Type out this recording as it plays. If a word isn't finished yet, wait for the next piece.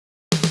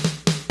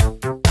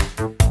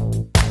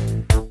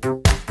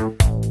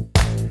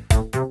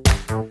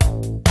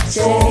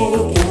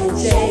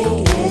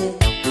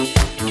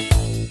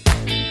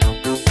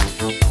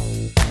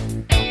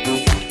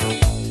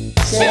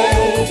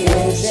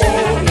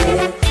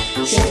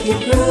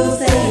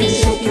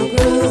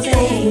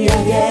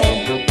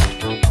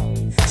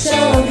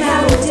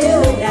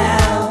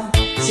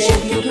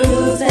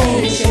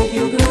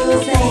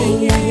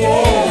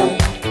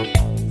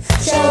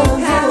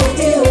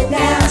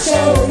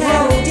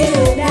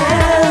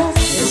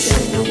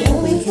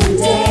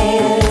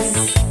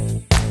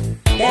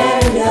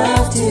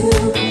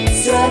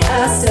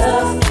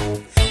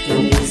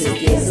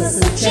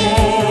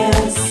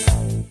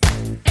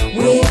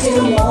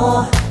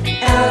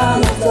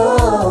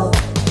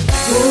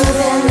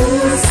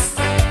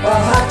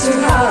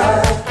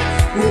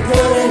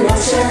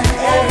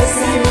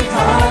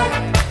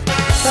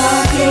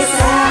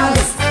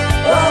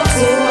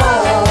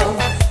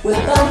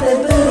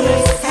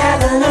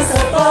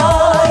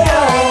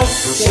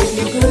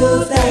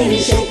groove thing,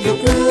 shake your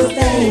groove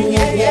thing,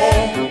 yeah,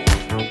 yeah.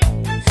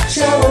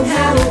 Show 'em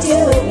how we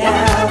do it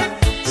now.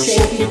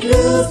 Shake your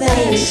groove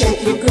thing,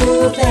 shake your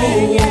groove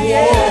thing, yeah,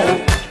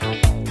 yeah.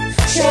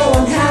 Show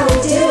 'em how we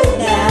do it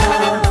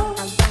now.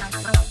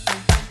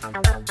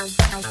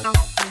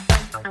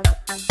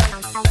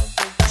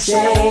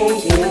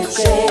 Shake it,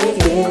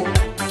 shake it.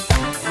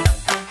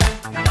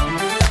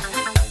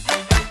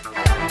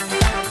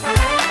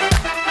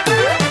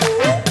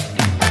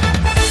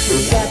 We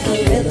got the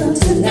rhythm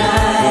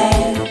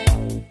tonight.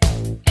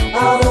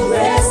 All the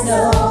rest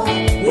know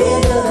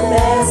we're the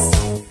best.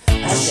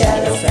 Our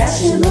shadow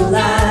flashing the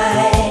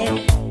light.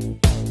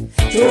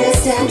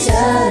 Twist and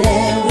turn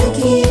and we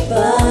keep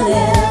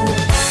burning.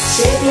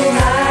 Shake it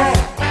high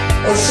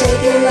or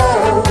shake it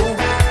low.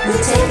 We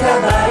take our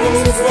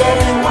bodies there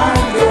in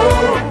one go.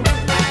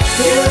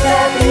 Feel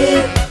that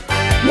beat,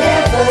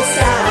 never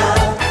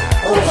stop.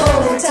 Oh,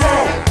 hold it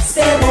tight,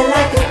 spin it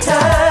like a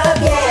top,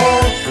 yeah.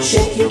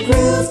 Shake your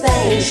groove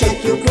thing,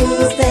 shake your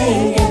groove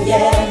thing, yeah,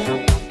 yeah.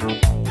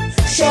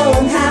 Show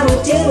 'em how we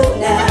do it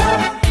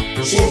now.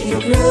 Shake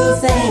your groove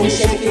thing,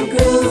 shake your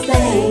groove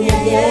thing,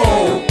 yeah,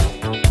 yeah.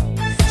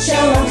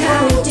 Show 'em how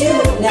we do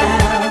it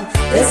now.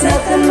 There's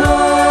nothing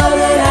more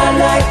that I'd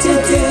like to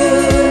do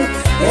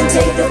than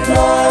take the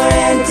floor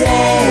and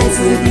dance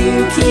with you.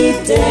 Keep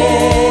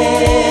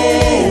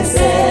dancing,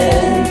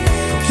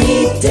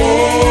 keep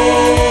dancing.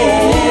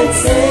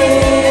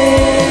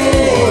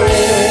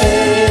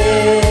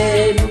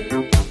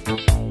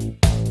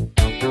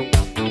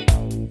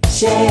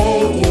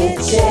 Shake it,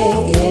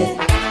 shake it.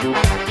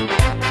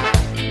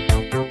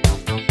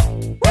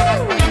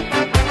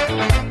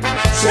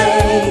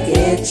 Shake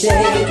it,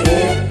 shake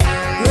it.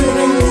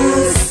 Grooving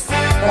loose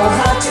or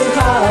heart to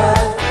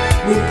heart.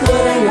 We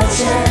put in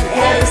motion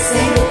every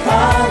single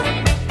part.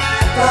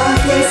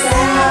 Funky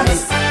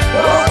sounds,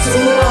 wall to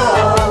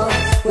wall.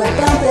 We're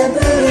bumping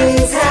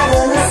booties,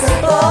 having us a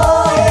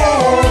ball,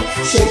 yeah.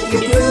 Shake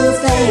your groove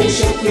thing,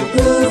 shake your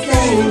groove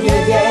thing,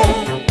 yeah, yeah.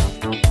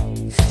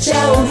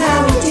 Show 'em how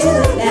we do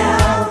it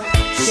now.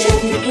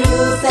 Shake your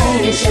groove thing,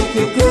 shake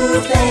your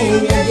groove thing,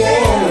 yeah,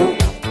 yeah.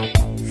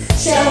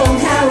 Show 'em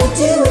how we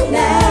do it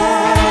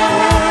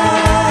now,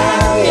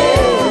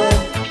 yeah.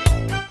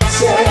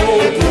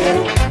 Shake it.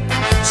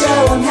 Show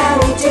 'em how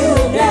we do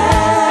it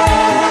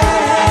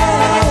now,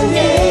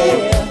 yeah.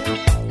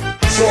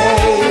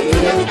 Shake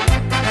it.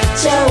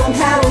 Show 'em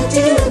how we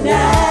do it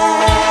now,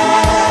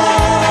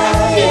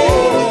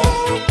 yeah.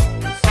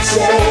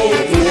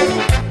 Shake it.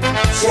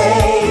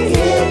 Shake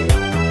it,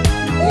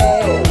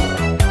 yeah.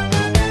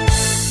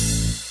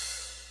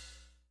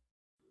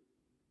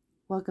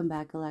 Welcome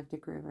back,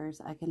 Galactic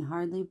Groovers. I can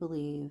hardly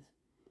believe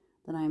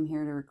that I'm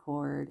here to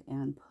record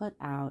and put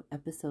out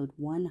episode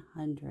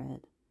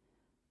 100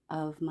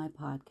 of my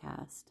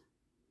podcast.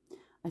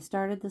 I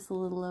started this a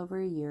little over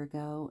a year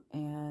ago,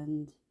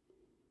 and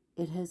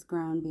it has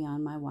grown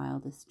beyond my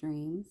wildest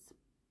dreams.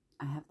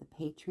 I have the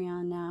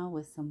Patreon now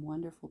with some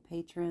wonderful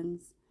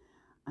patrons.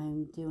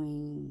 I'm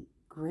doing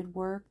grid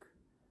work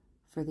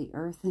for the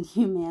earth and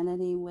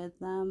humanity with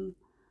them.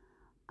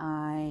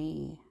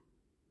 I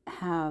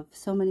have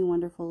so many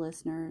wonderful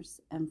listeners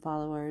and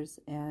followers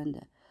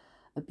and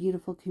a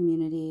beautiful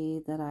community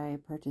that I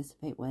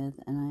participate with,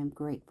 and I am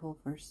grateful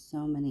for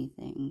so many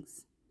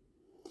things.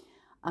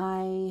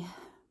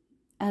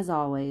 As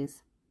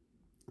always,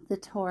 the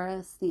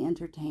Taurus, the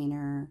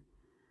entertainer,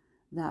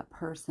 that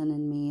person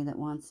in me that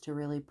wants to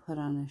really put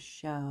on a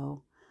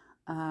show,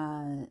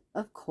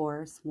 of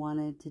course,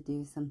 wanted to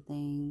do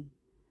something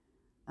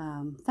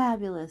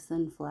fabulous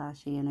and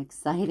flashy and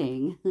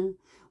exciting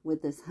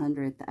with this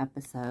 100th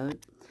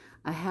episode.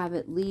 I have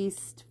at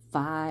least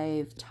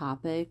 5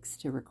 topics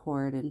to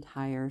record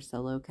entire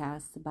solo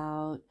casts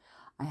about.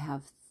 I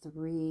have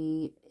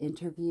 3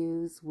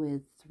 interviews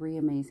with 3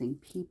 amazing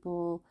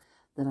people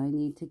that I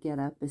need to get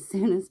up as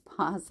soon as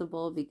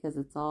possible because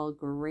it's all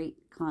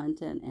great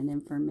content and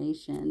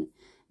information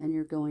and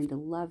you're going to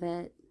love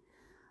it.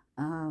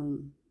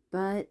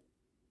 But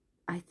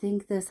I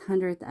think this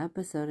 100th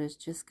episode is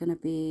just going to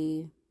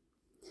be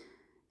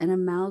an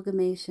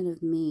amalgamation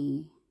of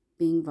me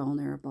being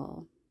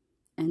vulnerable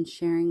and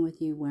sharing with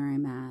you where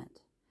I'm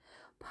at.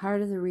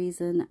 Part of the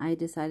reason I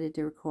decided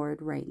to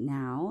record right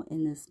now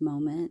in this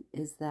moment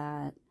is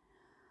that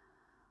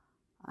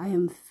I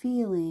am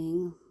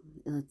feeling,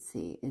 it's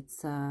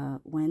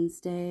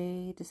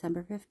Wednesday,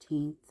 December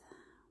 15th.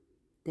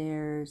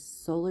 There's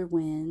solar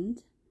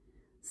wind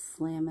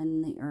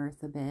slamming the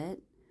earth a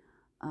bit.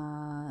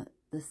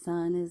 The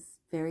sun is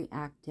very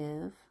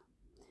active.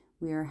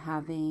 We are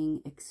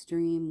having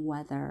extreme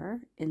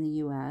weather in the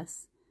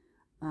U.S.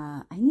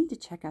 I need to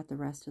check out the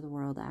rest of the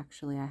world,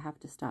 actually. I have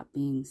to stop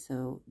being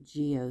so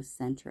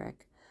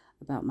geocentric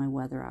about my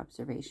weather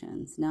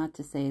observations. Not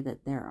to say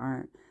that there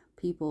aren't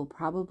people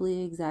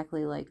probably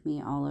exactly like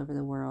me all over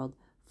the world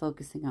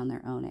focusing on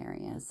their own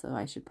areas. So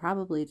I should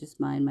probably just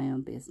mind my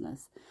own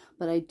business.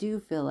 But I do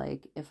feel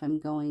like if I'm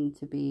going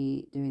to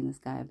be doing this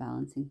Gaia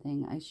balancing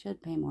thing, I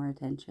should pay more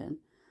attention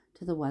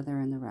to the weather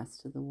in the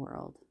rest of the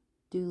world.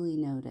 Duly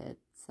noted,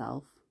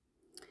 self.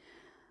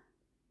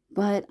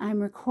 But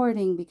I'm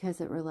recording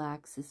because it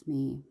relaxes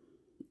me.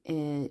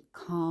 It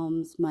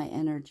calms my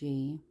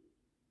energy.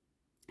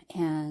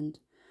 And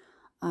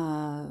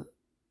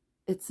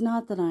it's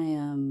not that I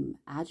am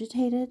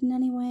agitated in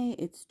any way.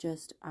 It's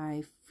just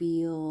I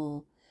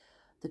feel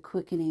the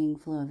quickening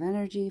flow of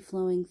energy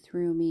flowing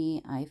through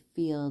me. I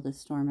feel the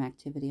storm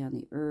activity on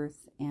the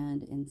earth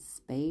and in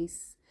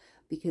space,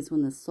 because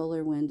when the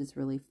solar wind is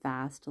really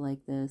fast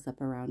like this,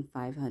 up around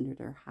 500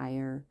 or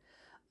higher,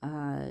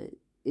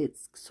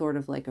 it's sort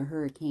of like a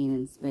hurricane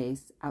in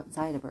space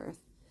outside of Earth,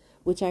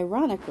 which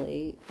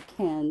ironically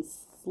can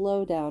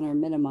slow down or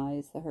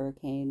minimize the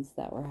hurricanes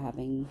that we're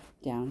having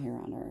down here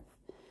on Earth.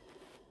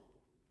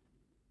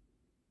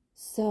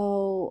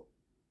 So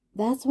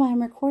that's why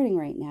I'm recording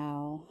right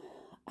now.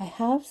 I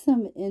have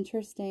some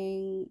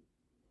interesting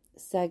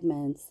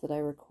segments that I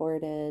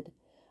recorded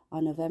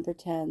on November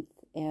 10th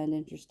and,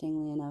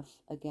 interestingly enough,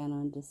 again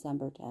on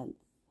December 10th.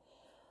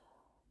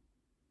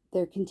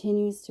 There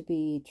continues to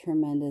be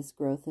tremendous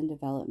growth and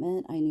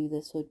development. I knew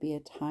this would be a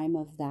time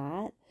of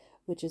that,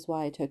 which is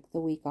why I took the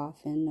week off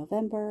in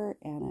November,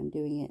 and I'm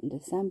doing it in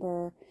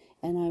December,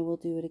 and I will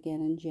do it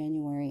again in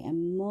January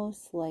and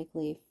most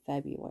likely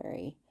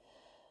February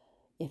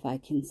if I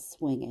can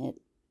swing it.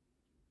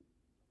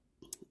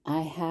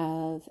 I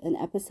have an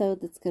episode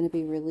that's going to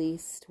be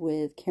released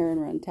with Karen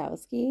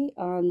Runtowski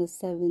on the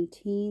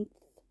 17th.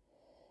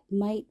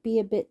 Might be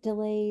a bit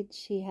delayed.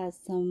 She has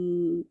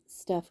some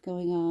stuff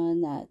going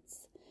on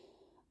that's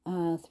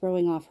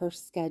throwing off her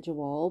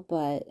schedule.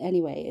 But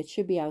anyway, it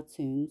should be out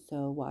soon,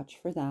 so watch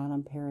for that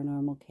on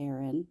Paranormal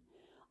Karen.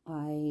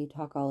 I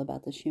talk all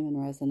about the Schumann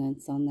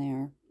resonance on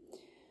there.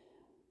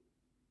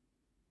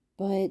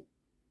 But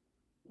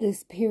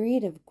this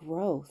period of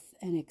growth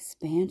and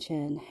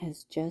expansion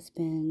has just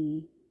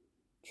been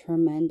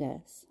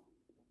tremendous.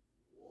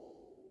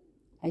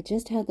 I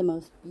just had the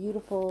most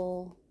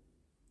beautiful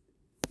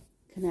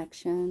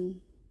connection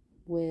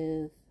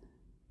with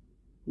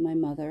my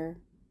mother,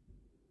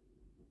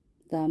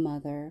 the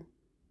mother,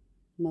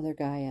 Mother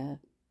Gaia,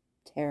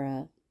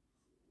 Tara,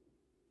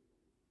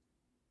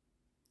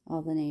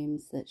 all the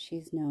names that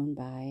she's known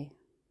by.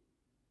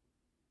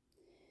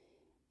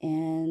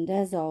 And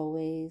as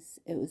always,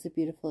 it was a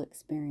beautiful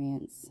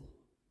experience.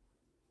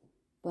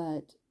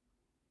 But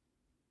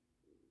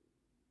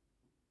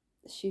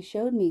she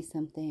showed me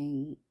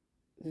something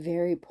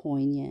very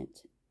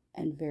poignant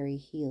and very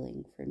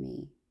healing for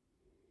me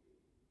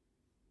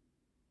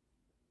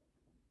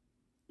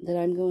that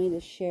I'm going to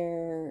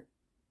share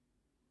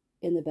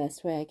in the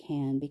best way I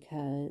can,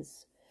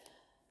 because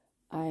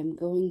I'm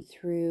going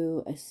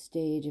through a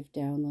stage of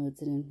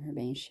downloads and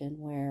information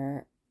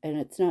where, and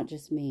it's not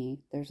just me,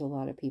 there's a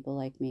lot of people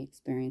like me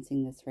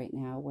experiencing this right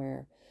now,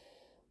 where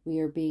we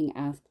are being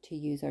asked to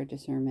use our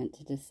discernment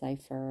to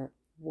decipher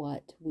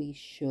what we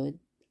should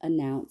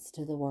announce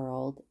to the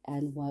world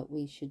and what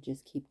we should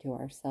just keep to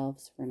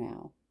ourselves for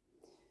now.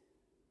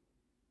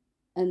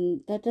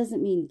 And that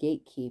doesn't mean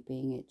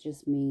gatekeeping. It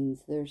just means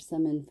there's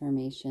some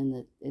information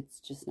that it's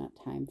just not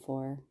time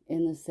for.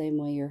 In the same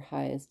way your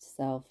highest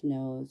self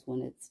knows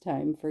when it's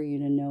time for you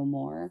to know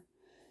more.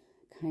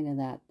 Kind of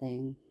that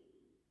thing.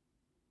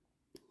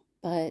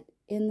 But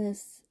in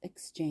this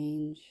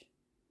exchange,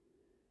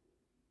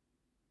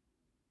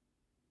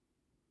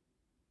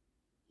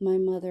 my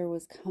mother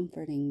was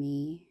comforting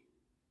me.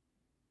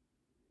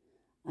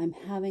 I'm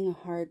having a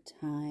hard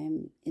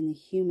time in the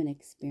human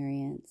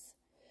experience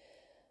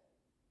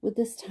with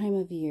this time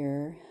of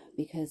year,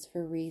 because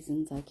for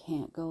reasons I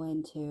can't go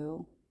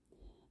into,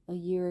 a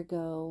year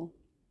ago,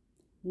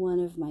 one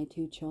of my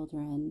two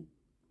children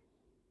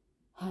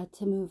had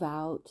to move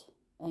out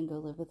and go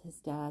live with his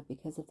dad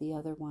because of the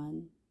other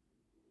one.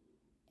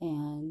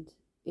 And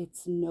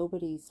it's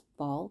nobody's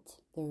fault.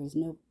 There is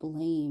no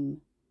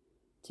blame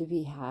to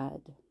be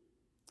had.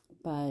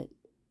 But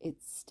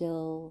it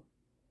still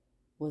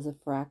was a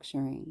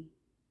fracturing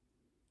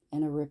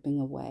and a ripping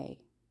away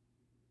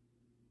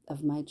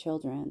of my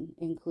children,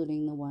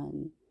 including the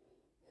one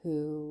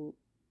who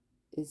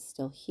is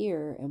still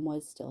here and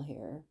was still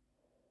here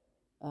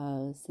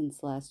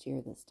since last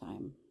year this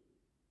time.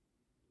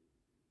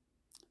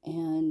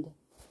 And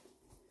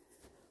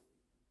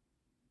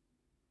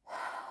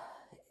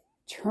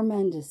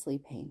tremendously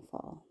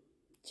painful,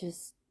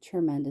 just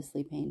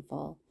tremendously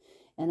painful.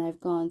 And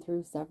I've gone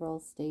through several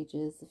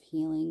stages of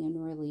healing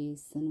and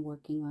release and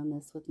working on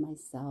this with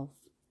myself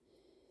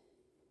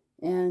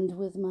and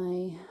with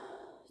my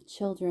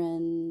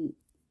children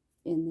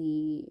in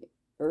the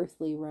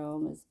earthly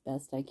realm as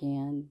best I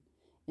can.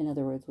 In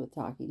other words, with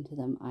talking to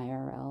them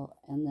IRL,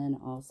 and then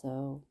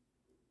also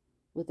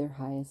with their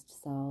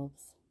highest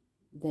selves.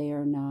 They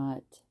are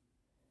not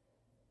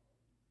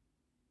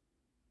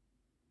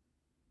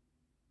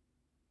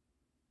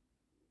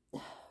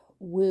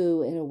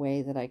woo in a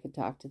way that I could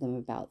talk to them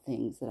about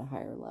things at a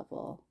higher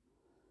level.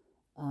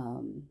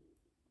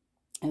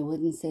 I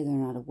wouldn't say they're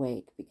not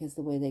awake, because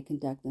the way they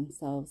conduct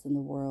themselves in the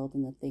world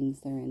and the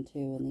things they're into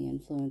and the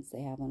influence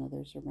they have on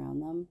others around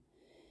them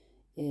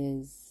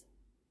is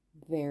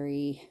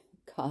very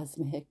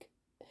cosmic.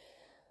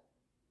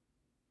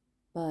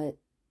 But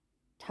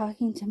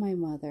talking to my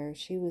mother,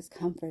 she was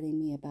comforting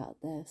me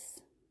about this.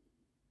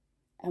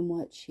 And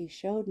what she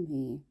showed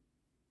me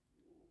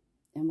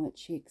and what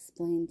she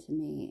explained to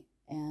me.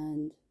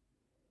 And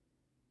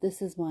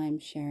this is why I'm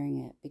sharing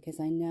it, because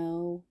I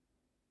know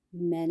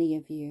many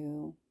of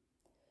you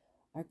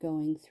are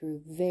going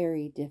through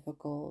very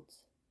difficult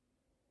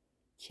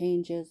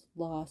changes,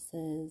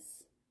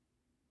 losses,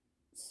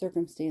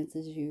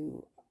 circumstances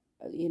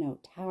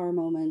tower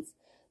moments,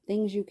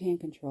 things you can't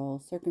control,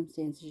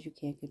 circumstances you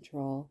can't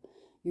control.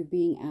 You're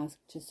being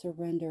asked to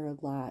surrender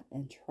a lot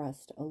and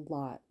trust a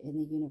lot in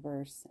the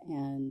universe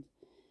and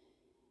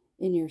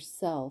in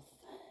yourself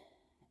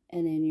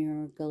and in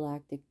your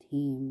galactic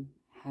team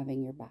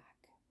having your back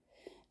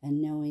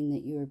and knowing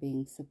that you are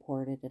being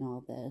supported in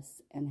all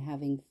this and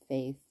having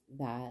faith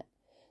that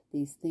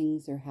these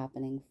things are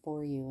happening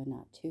for you and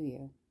not to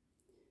you.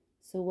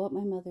 So what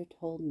my mother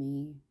told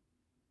me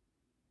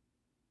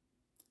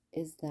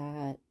is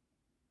that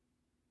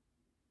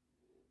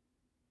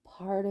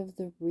part of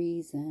the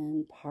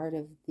reason, part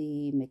of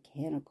the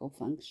mechanical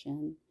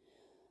function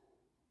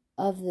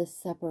of this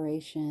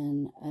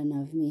separation and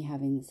of me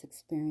having this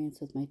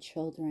experience with my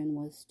children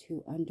was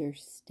to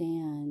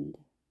understand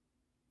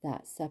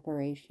that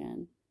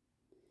separation,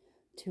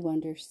 to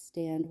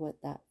understand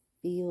what that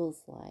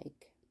feels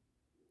like,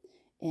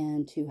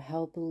 and to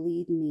help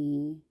lead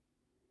me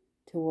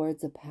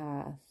towards a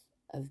path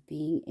of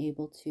being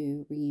able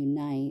to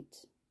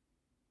reunite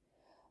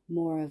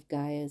more of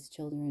Gaia's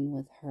children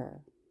with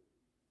her.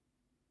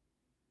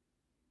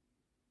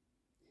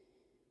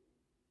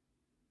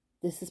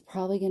 This is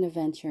probably going to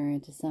venture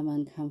into some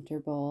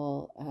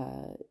uncomfortable,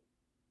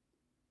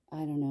 I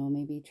don't know,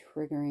 maybe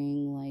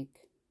triggering, like,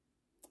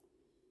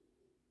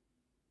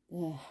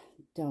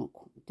 don't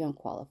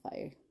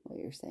qualify what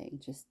you're saying.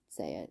 Just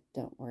say it.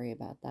 Don't worry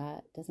about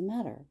that. It doesn't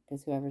matter,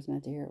 because whoever's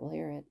meant to hear it will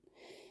hear it.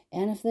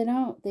 And if they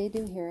don't, they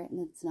do hear it,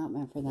 and it's not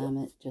meant for them.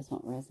 It just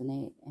won't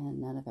resonate, and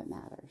none of it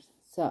matters.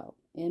 So,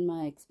 in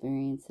my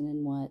experience and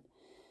in what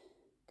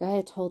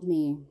Gaia told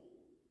me,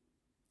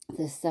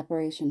 this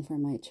separation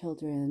from my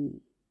children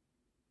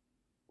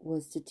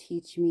was to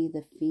teach me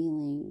the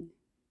feeling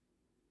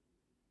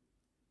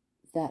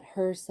that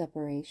her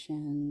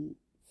separation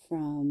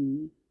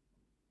from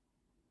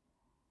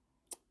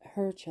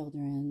her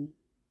children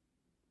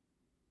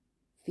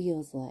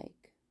feels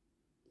like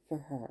for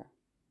her,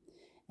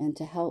 and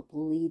to help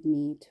lead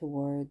me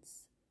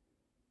towards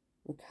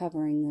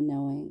recovering the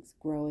knowings,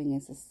 growing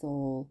as a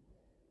soul,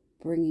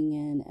 bringing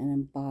in and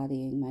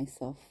embodying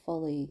myself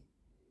fully,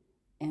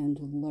 and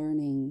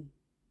learning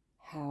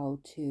how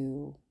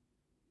to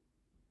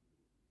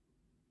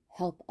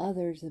help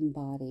others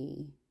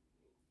embody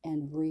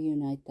and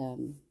reunite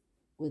them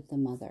with the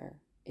mother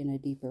in a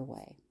deeper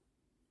way.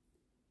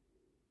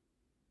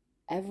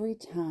 Every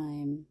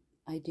time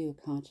I do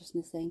a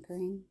consciousness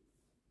anchoring,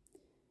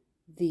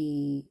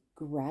 the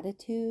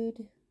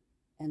gratitude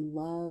and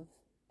love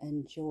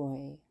and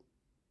joy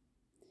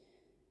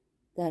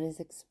that is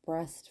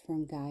expressed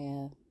from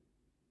Gaia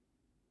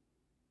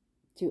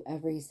to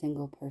every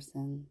single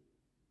person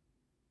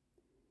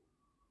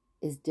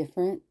is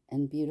different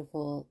and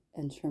beautiful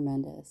and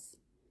tremendous.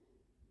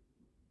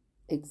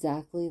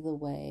 Exactly the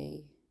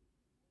way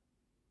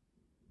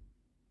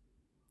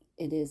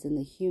it is in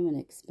the human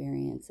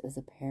experience as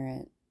a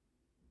parent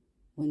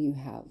when you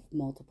have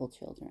multiple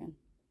children.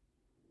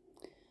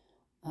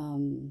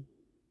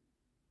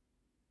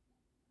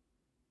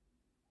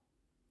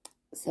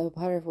 So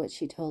part of what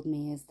she told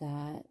me is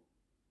that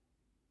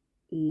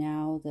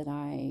now that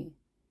I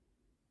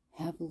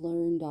have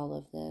learned all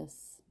of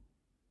this,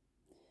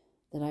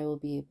 that I will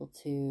be able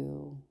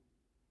to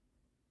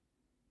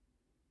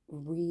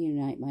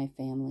reunite my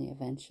family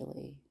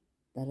eventually.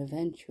 That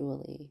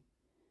eventually,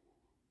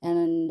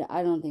 and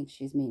I don't think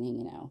she's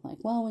meaning, like,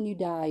 well, when you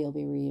die, you'll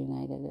be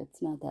reunited.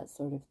 It's not that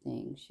sort of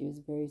thing. She was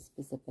very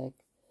specific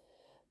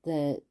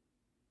that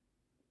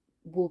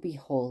we'll be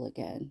whole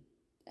again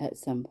at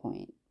some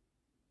point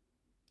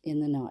in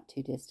the not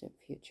too distant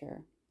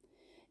future.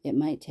 It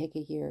might take a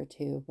year or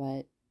two,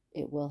 but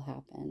it will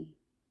happen.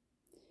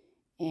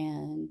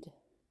 And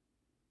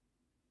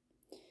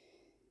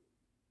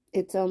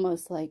it's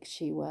almost like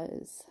she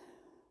was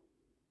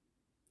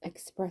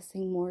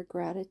expressing more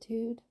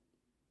gratitude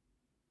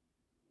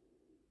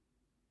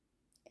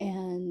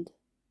and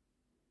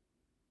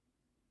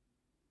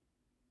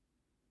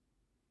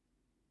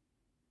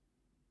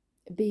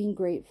being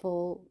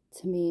grateful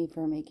to me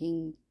for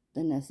making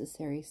the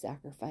necessary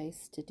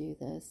sacrifice to do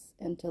this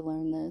and to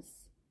learn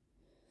this,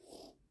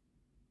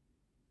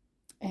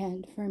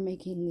 and for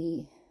making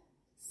the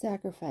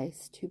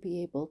sacrifice to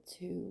be able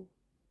to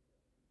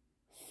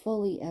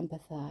fully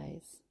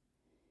empathize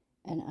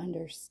and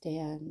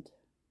understand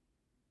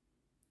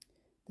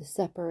the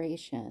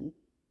separation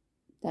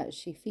that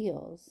she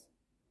feels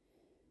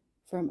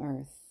from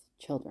Earth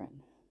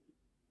children.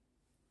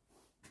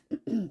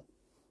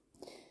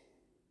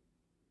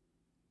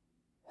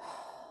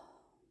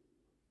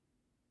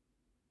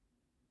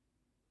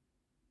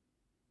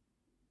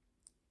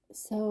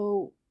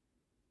 So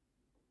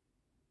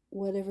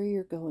whatever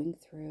you're going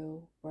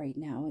through right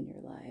now in your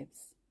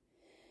lives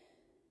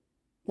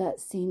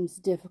that seems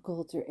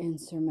difficult or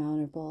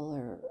insurmountable,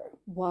 or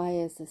why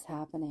is this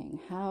happening?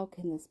 How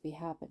can this be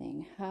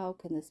happening? How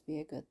can this be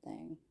a good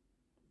thing?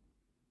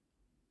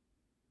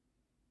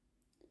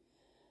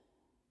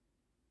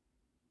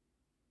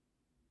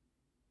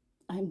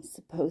 I'm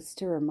supposed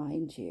to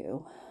remind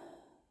you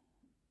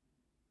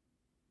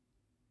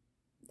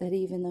that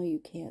even though you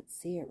can't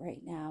see it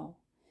right now,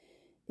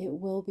 it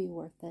will be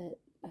worth it.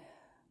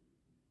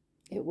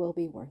 It will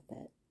be worth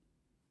it.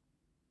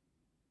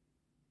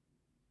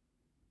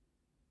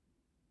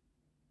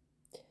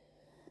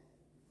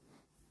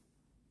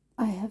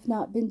 I have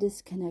not been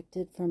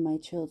disconnected from my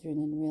children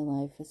in real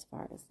life as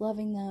far as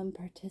loving them,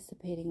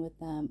 participating with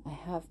them. I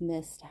have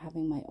missed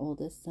having my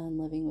oldest son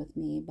living with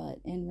me, but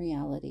in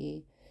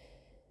reality,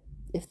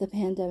 if the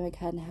pandemic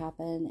hadn't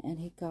happened and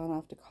he'd gone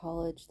off to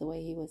college the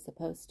way he was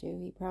supposed to,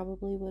 he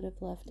probably would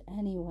have left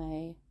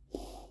anyway.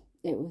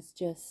 It was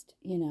just,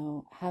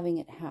 having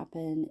it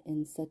happen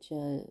in such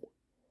a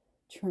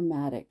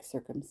traumatic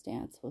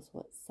circumstance was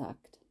what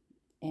sucked.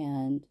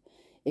 And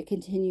it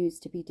continues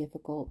to be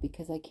difficult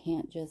because I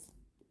can't just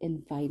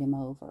invite him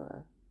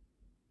over.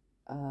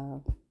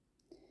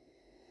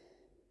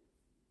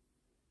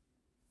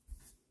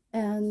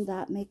 And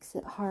that makes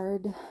it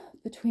hard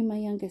between my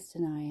youngest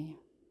and I,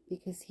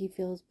 because he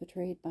feels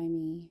betrayed by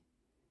me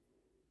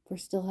for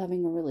still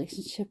having a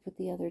relationship with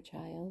the other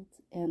child.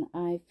 And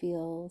I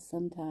feel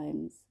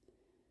sometimes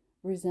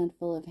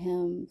resentful of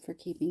him for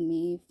keeping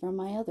me from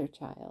my other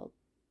child.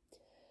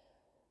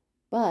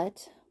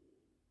 But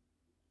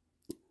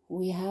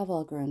we have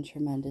all grown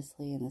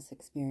tremendously in this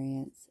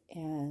experience,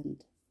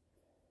 and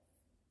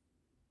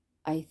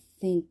I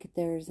think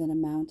there's an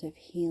amount of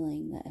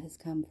healing that has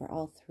come for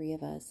all three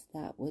of us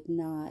that would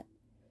not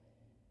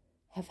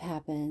have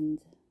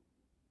happened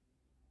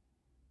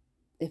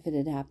if it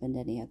had happened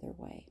any other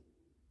way.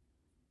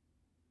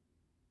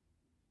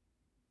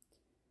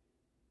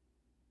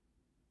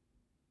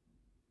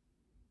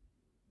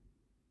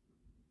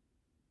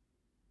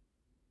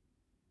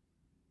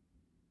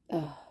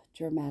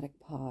 Dramatic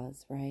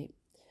pause, right?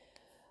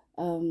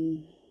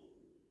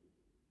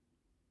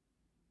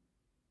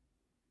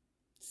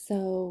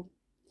 So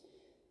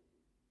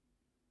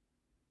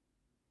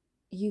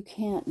you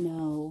can't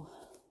know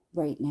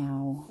right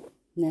now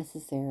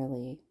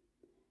necessarily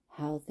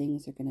how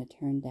things are going to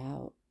turn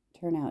out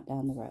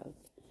down the road.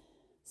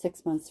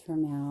 6 months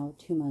from now,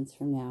 2 months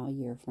from now, a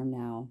year from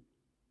now.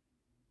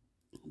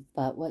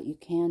 But what you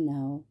can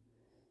know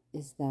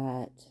is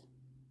that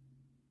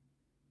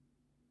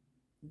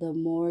the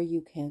more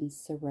you can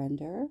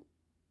surrender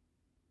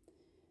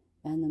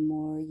and the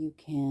more you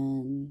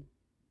can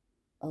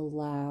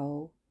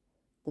allow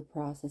the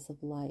process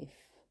of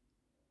life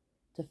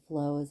to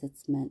flow as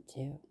it's meant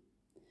to,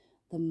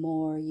 the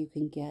more you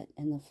can get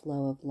in the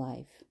flow of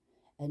life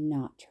and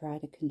not try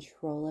to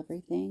control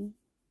everything,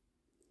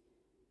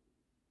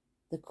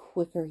 the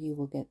quicker you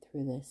will get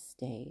through this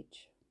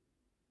stage.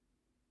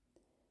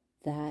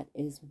 That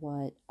is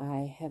what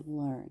I have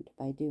learned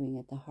by doing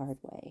it the hard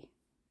way,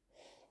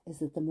 is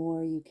that the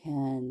more you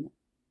can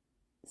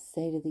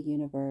say to the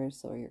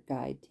universe or your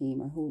guide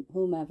team or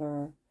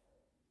whomever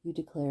you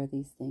declare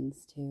these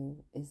things to,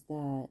 is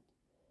that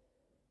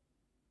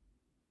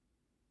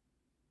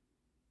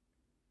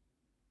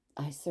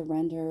I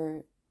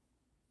surrender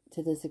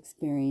to this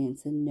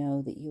experience and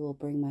know that you will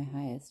bring my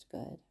highest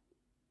good.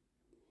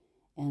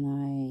 And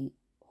I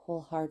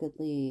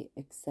wholeheartedly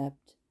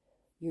accept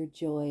your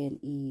joy and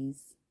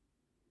ease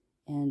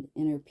and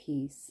inner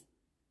peace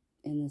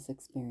in this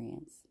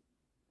experience.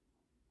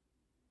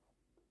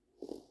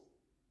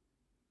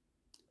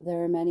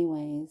 There are many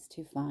ways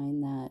to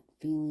find that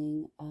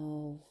feeling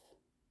of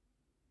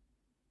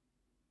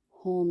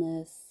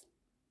wholeness,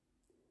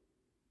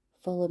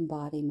 full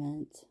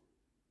embodiment,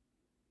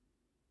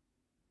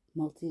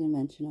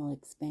 multidimensional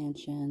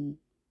expansion,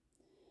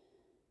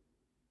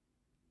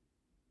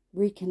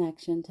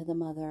 reconnection to the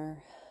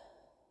mother.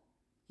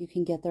 You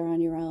can get there on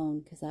your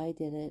own, because I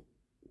did it.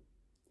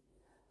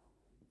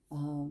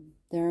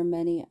 There are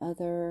many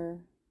other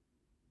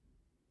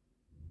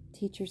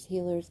teachers,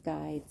 healers,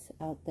 guides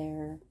out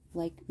there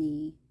like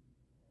me,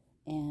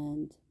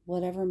 and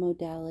whatever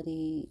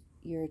modality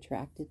you're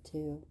attracted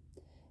to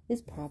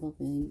is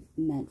probably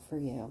meant for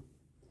you.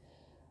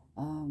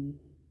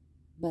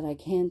 But I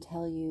can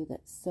tell you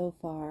that so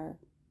far,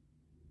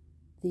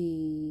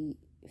 the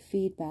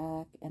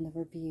feedback and the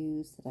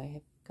reviews that I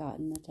have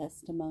gotten, the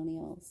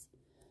testimonials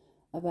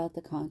about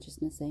the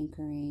consciousness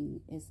anchoring,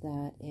 is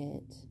that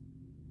it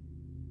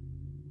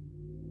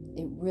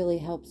really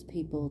helps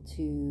people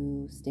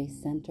to stay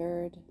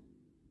centered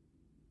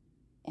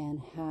and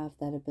have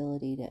that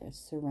ability to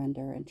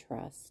surrender and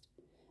trust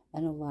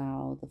and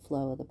allow the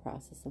flow of the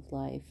process of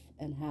life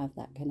and have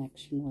that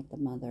connection with the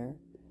mother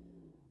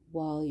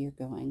while you're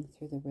going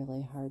through the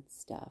really hard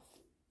stuff.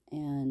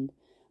 And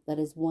that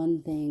is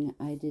one thing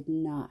I did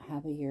not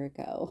have a year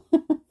ago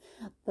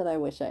that I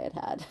wish I had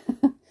had.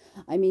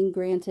 I mean,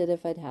 granted,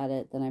 if I'd had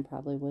it, then I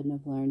probably wouldn't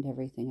have learned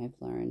everything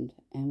I've learned,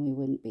 and we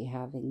wouldn't be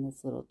having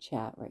this little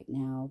chat right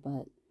now.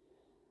 But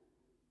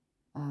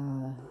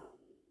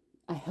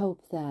I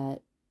hope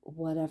that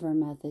whatever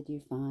method you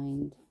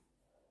find,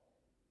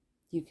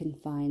 you can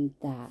find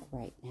that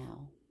right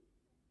now,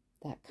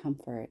 that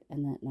comfort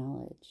and that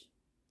knowledge.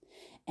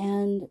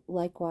 And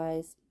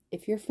likewise,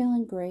 if you're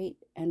feeling great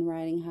and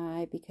riding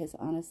high, because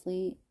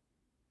honestly,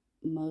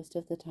 most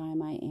of the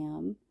time I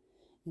am,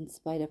 in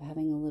spite of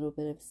having a little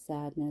bit of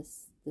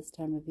sadness this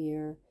time of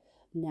year,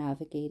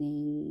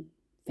 navigating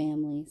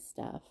family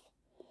stuff,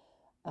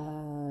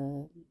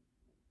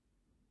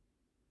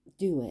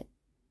 do it.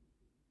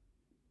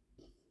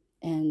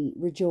 And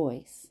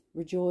rejoice.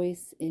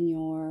 Rejoice in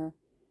your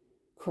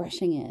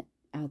crushing it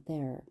out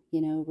there.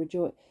 You know,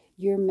 rejoice.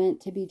 You're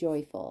meant to be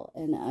joyful.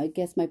 And I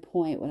guess my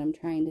point, what I'm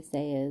trying to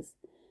say is,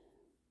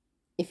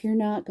 if you're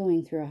not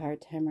going through a hard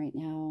time right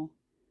now,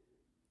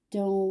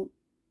 don't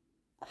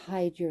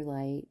hide your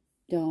light.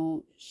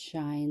 Don't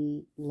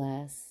shine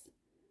less.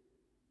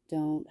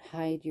 Don't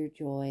hide your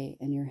joy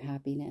and your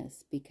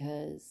happiness,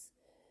 because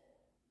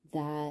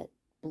that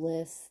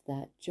bliss,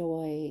 that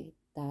joy,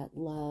 that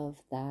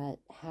love, that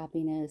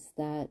happiness,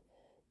 that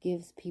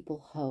gives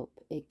people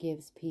hope. It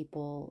gives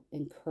people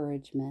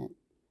encouragement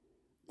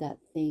that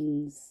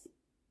things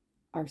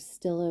are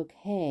still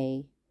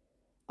okay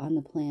on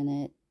the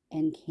planet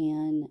and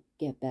can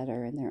get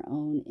better in their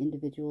own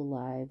individual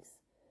lives.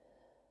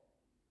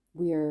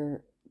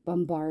 We're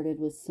bombarded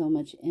with so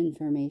much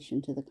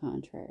information to the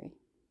contrary.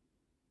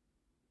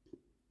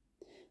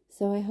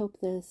 So I hope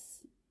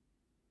this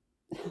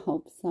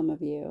helps some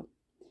of you.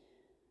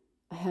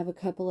 I have a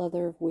couple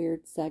other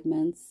weird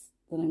segments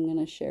that I'm going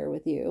to share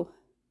with you,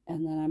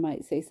 and then I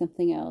might say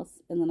something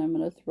else, and then I'm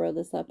going to throw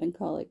this up and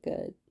call it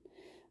good.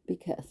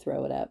 Because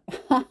throw it up.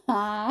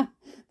 I'm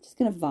just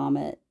going to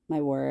vomit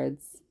my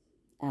words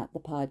at the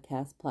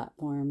podcast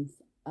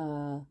platforms.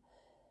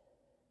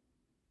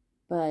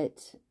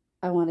 But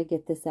I want to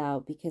get this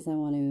out because I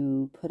want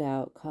to put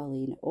out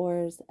Colleen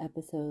Orr's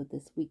episode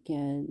this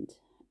weekend.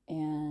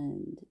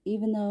 And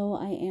even though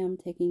I am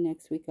taking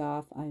next week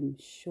off, I'm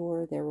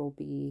sure there will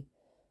be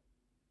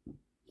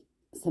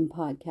some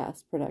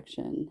podcast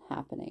production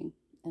happening.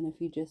 And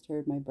if you just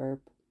heard my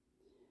burp,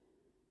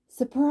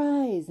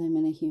 surprise, I'm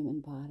in a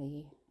human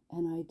body.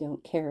 And I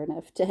don't care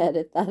enough to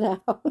edit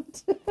that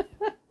out.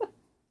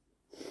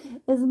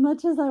 As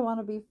much as I want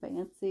to be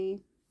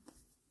fancy,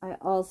 I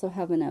also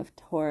have enough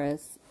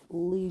Taurus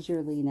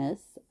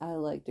leisureliness, I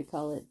like to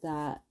call it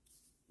that,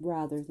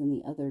 rather than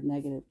the other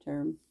negative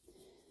term,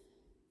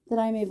 that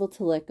I'm able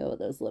to let go of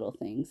those little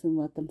things and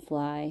let them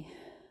fly.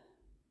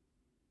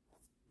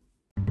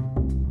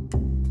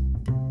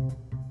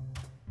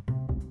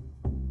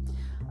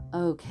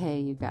 Okay,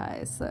 you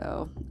guys,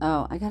 so,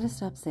 I gotta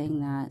stop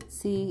saying that.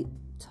 See,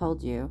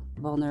 told you,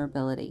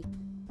 vulnerability.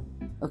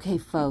 Okay,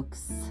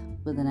 folks,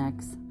 with an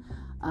X,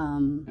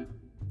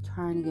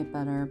 trying to get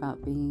better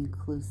about being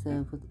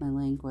inclusive with my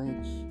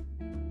language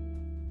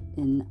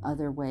in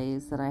other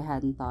ways that I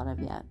hadn't thought of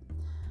yet.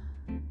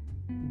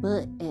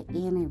 But at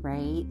any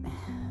rate,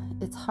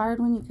 it's hard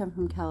when you come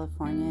from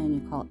California and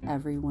you call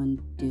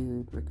everyone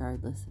dude,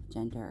 regardless of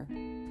gender.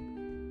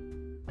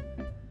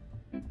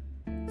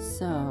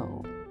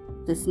 So,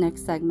 this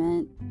next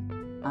segment,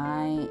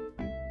 I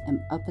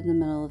am up in the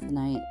middle of the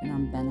night and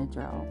on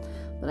Benadryl.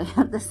 But I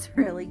had this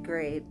really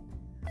great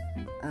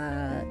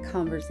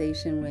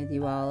conversation with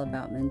you all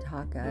about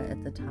Mintaka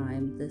at the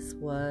time. This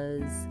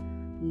was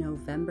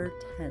November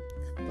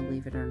 10th,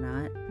 believe it or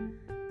not.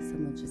 So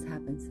much has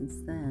happened since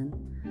then.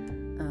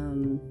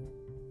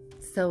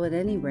 So at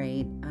any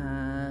rate,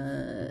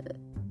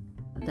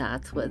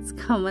 that's what's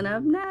coming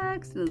up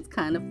next, and it's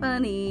kind of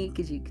funny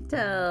because you can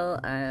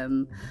tell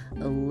I'm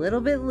a little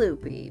bit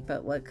loopy,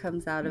 but what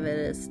comes out of it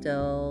is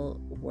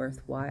still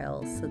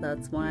worthwhile, so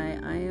that's why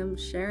I am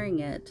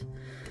sharing it.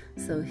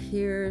 So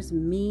here's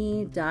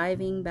me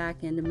diving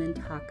back into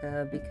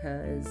Mintaka,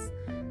 because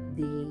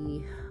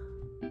the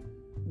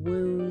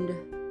wound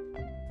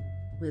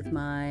with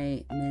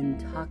my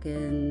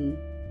Mintakan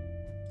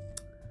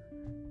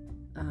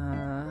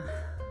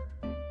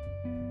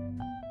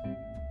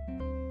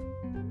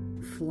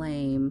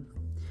flame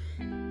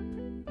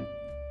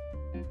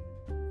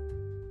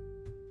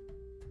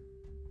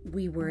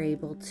we were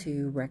able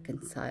to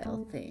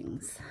reconcile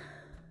things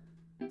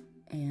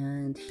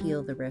and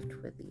heal the rift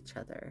with each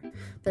other.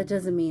 That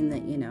doesn't mean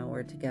that,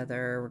 we're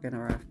together, we're going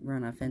to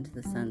run off into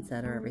the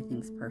sunset, or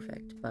everything's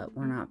perfect, but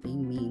we're not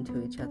being mean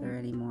to each other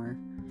anymore.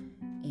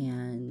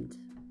 And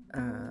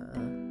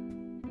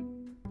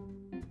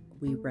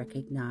we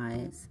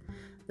recognize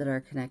that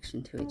our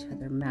connection to each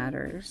other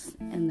matters,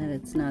 and that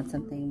it's not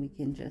something we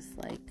can just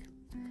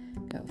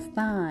go,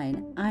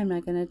 fine, I'm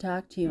not going to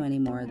talk to you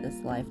anymore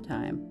this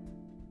lifetime.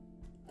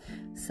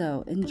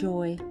 So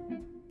enjoy.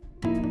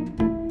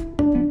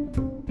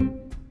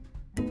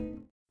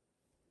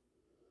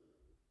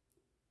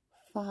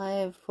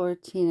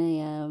 5:14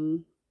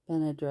 a.m.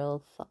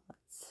 Benadryl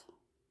thoughts.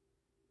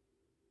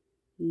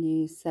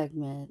 New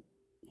segment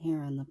here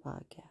on the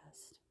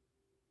podcast.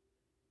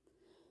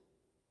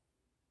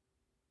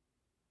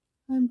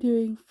 I'm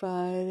doing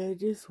fine. I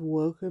just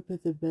woke up in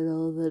the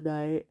middle of the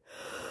night.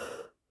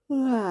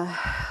 We'll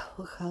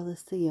call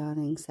this the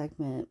yawning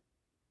segment,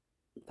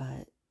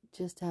 but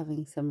just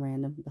having some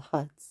random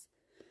thoughts.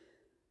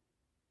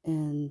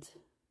 And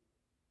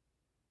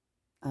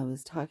I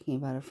was talking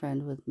about a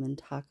friend with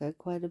Mintaka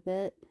quite a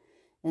bit,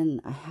 and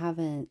I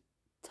haven't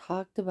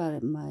talked about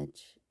it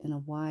much in a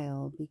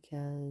while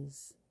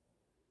because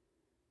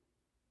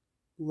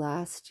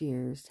last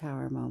year's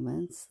Tower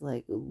Moments,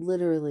 like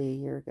literally a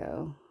year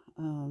ago,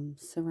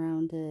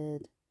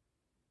 surrounded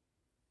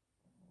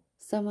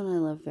someone I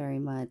love very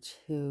much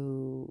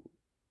who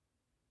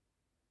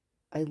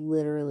I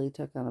literally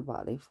took on a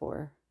body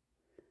for.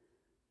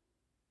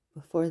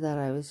 Before that,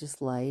 I was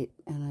just light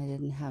and I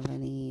didn't have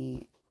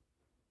any,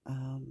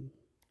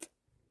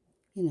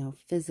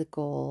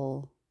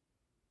 physical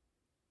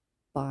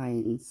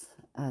binds,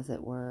 as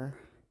it were.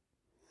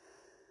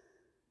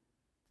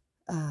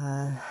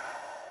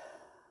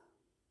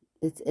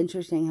 It's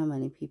interesting how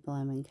many people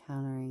I'm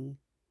encountering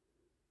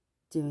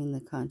doing the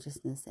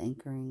consciousness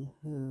anchoring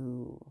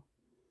who,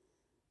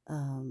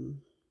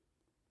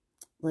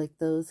 like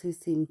those who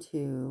seem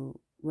to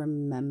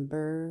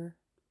remember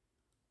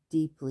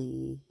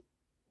deeply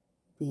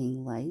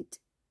being light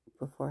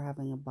before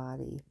having a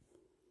body,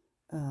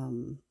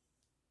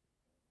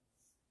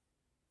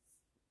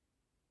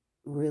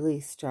 really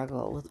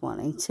struggle with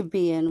wanting to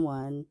be in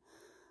one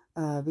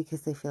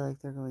because they feel like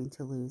they're going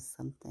to lose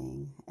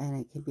something. And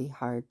it can be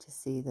hard to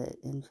see that,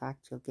 in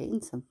fact, you'll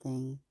gain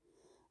something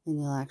and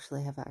you'll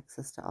actually have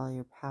access to all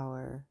your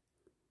power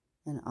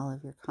and all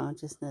of your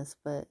consciousness.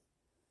 But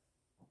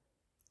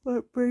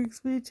what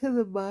brings me to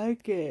the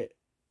market?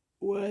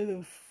 Why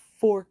the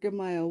fork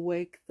am I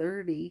awake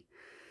 30?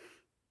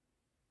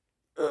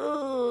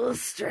 Oh,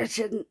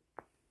 stretching.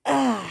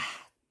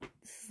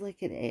 This is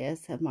like an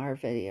ASMR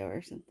video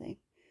or something.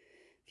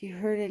 If you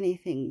heard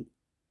anything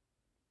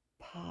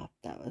pop,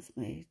 that was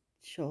my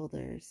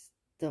shoulders.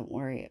 Don't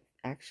worry, it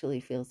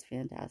actually feels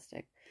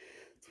fantastic.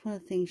 It's one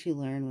of the things you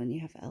learn when you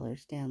have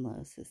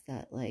Ehlers-Danlos is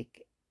that,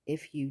 like,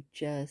 if you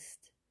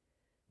just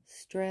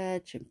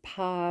stretch and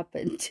pop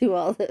and do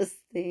all those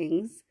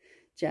things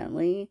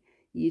gently,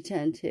 you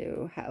tend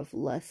to have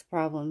less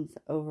problems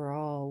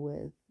overall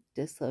with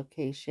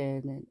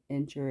dislocation and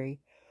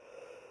injury.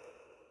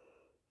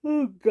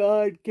 Oh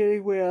God,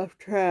 getting way off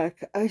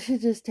track. I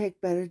should just take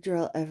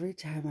Benadryl every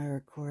time I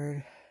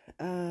record.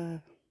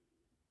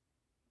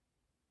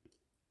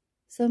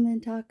 So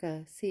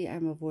Mintaka, see,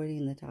 I'm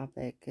avoiding the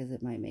topic because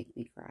it might make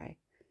me cry.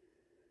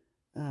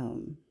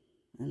 And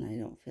I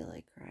don't feel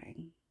like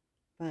crying.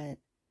 But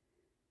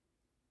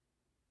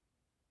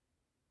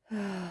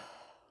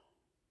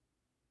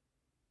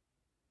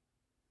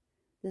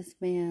this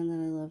man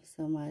that I love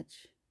so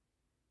much,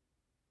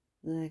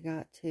 that I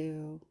got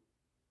to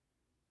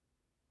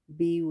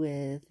be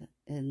with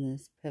in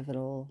this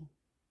pivotal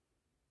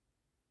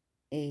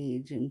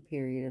age and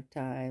period of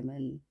time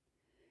and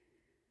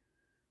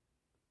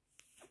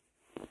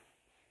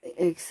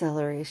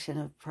acceleration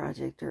of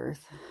Project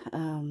Earth.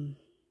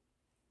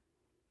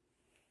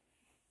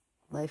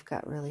 Life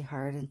got really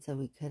hard, and so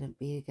we couldn't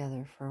be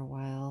together for a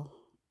while,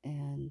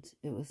 and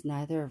it was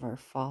neither of our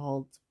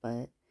fault,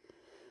 but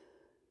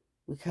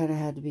we kind of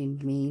had to be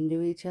mean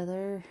to each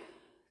other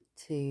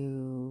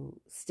to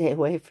stay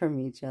away from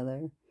each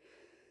other,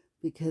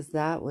 because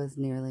that was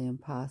nearly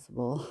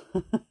impossible.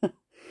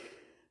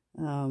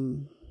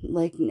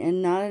 Like,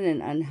 and not in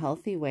an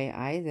unhealthy way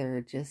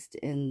either, just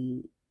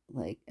in,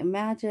 like,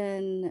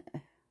 imagine,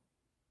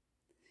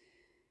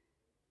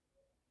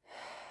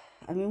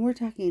 I mean, we're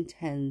talking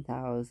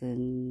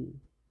 10,000,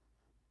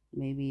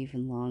 maybe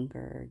even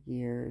longer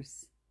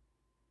years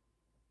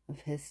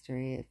of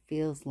history. It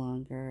feels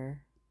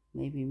longer,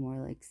 maybe more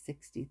like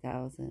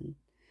 60,000.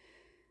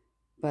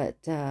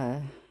 But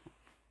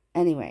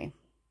anyway,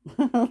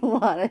 a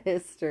lot of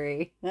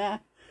history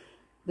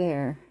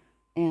there,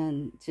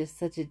 and just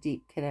such a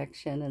deep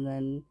connection, and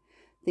then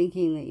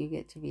thinking that you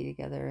get to be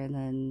together, and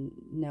then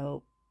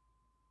nope,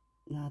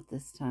 not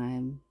this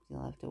time.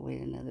 You'll have to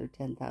wait another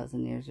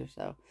 10,000 years or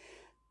so.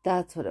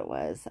 That's what it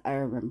was. I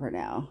remember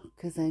now,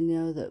 because I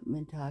know that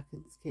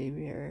Mintakans came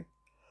here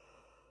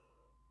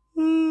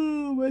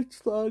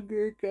much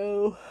longer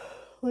ago,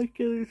 like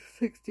in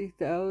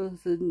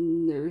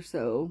 60,000 or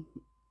so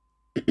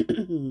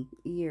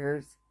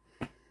years.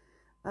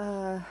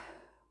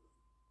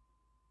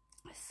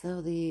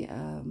 So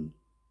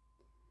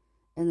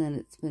and then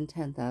it's been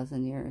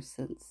 10,000 years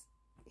since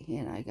he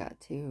and I got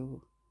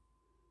to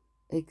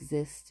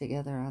exist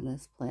together on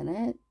this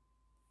planet,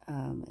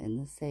 in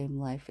the same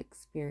life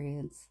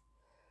experience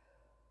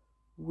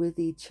with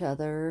each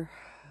other.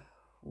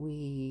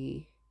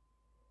 We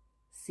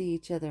see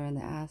each other in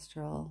the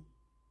astral,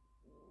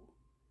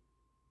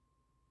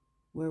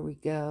 where we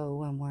go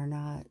when we're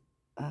not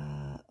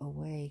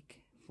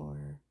awake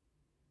for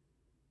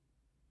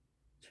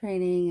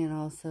training, and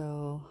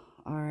also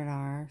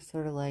R&R,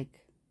 sort of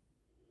like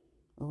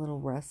a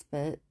little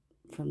respite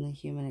from the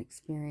human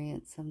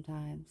experience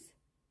sometimes.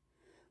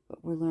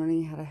 But we're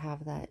learning how to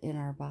have that in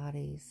our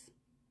bodies.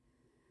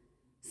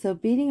 So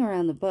beating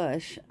around the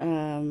bush,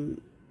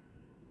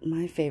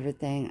 my favorite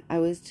thing, I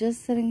was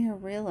just sitting here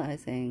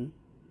realizing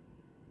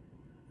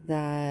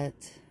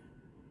that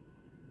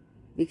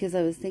because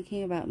I was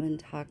thinking about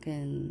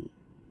Mintakan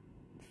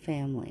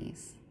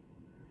families,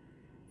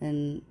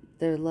 and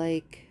they're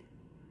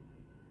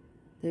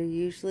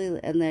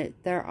usually, and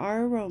there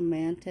are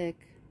romantic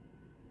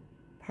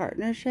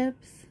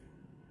partnerships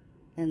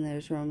and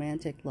there's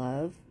romantic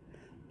love,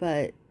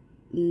 but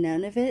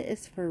none of it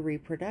is for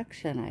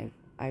reproduction.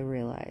 I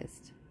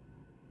realized,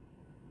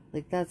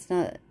 like, that's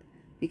not,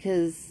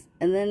 because,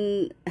 and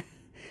then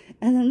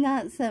and then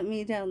that sent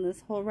me down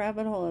this whole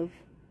rabbit hole of,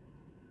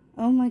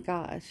 oh my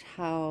gosh,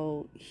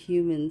 how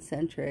human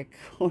centric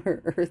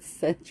or earth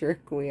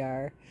centric we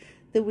are,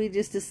 that we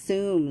just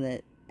assume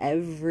that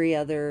every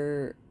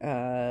other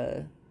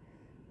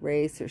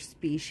race or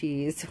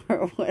species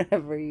or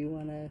whatever you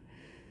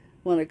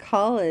want to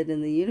call it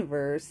in the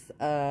universe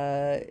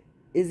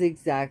is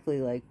exactly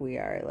like we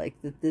are, like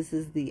that this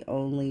is the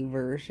only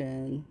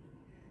version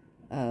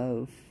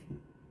of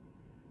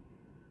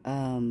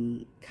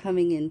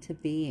coming into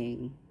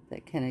being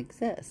that can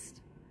exist.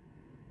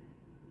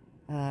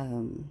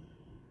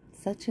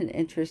 Such an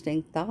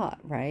interesting thought,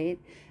 right?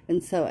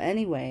 And so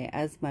anyway,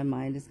 as my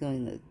mind is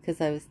going, because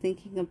I was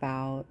thinking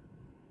about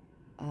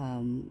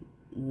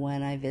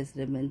when I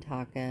visited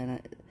Mintaka,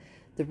 and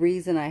the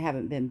reason I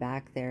haven't been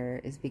back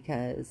there is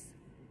because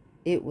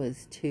it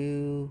was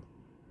too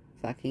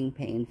fucking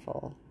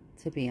painful,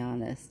 to be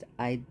honest.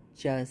 I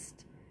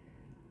just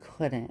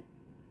couldn't.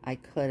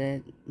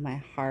 My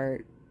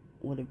heart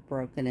would have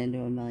broken into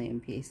a million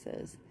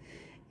pieces.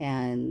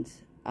 And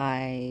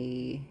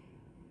I,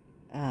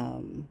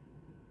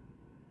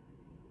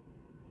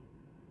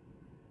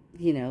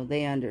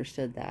 they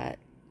understood that,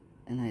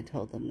 and I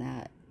told them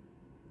that,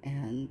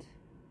 and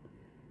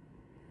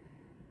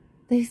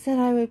they said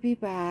I would be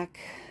back,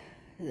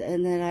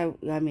 and that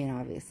I mean,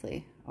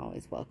 obviously,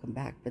 always welcome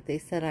back, but they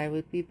said I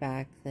would be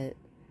back, that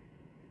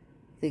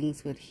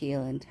things would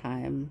heal in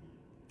time,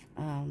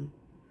 and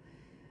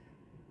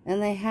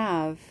they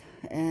have,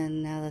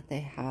 and now that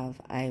they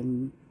have,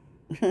 I'm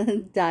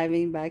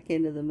diving back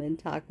into the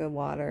Mintaka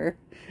water.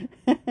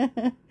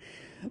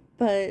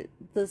 But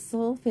the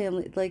soul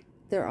family, like,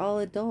 they're all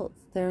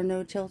adults. There are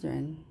no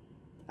children.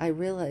 I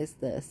realized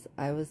this.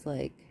 I was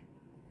like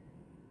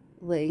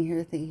laying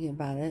here thinking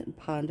about it and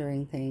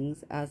pondering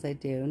things as I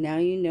do. Now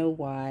you know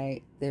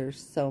why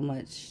there's so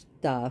much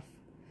stuff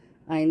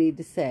I need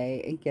to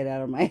say and get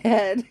out of my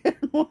head.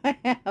 Why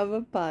I have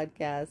a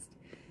podcast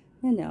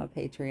and now a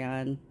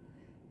Patreon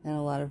and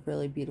a lot of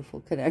really beautiful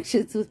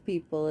connections with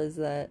people, is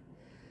that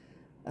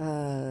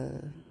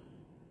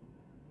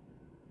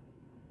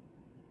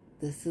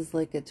this is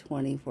like a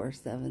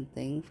 24/7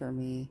 thing for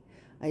me.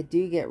 I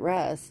do get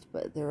rest,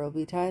 but there will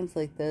be times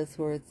like this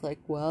where it's like,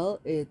 well,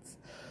 it's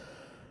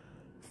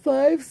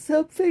 5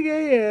 something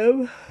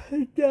a.m.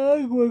 The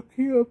dog woke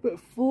you up at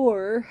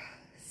 4.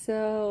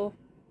 So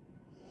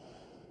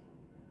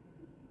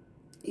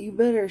you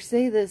better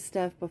say this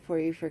stuff before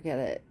you forget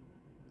it.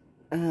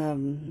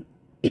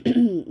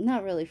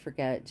 Not really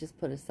forget, just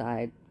put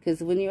aside.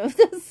 Because when you have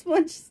this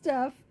much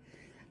stuff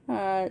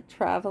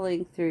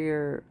traveling through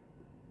your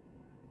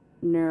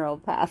neural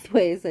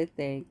pathways, I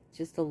think,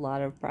 just a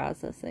lot of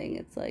processing.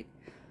 It's like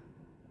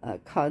a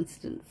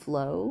constant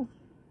flow.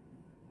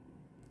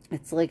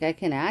 It's like I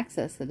can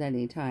access it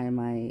any time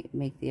I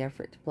make the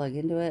effort to plug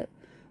into it,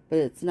 but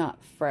it's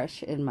not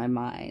fresh in my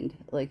mind.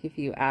 Like if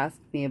you ask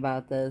me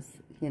about this,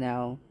 I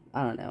don't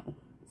know,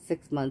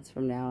 6 months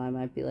from now, I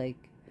might be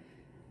like,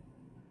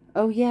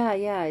 oh yeah,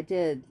 I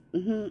did.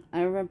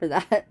 I remember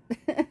that.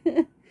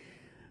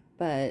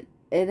 But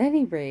at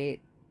any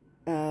rate,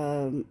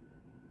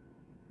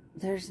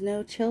 there's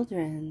no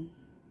children.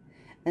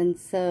 And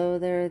so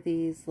there are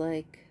these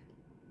like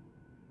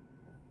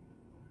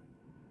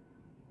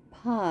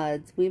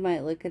pods. We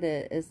might look at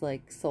it as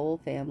like soul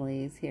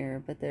families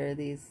here, but there are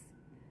these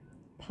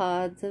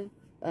pods of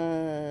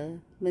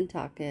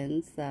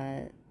Mintakans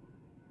that,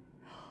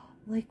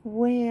 like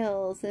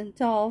whales and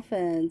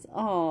dolphins.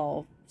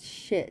 Oh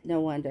shit,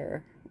 no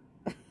wonder.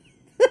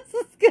 This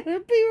is gonna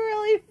be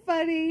really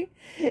funny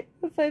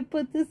if I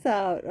put this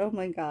out. Oh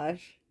my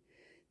gosh.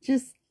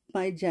 Just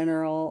my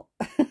general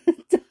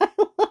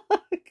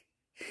dialogue.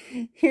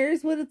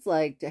 Here's what it's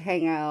like to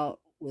hang out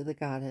with a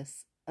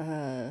goddess.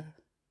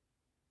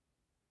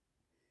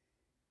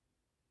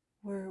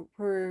 We're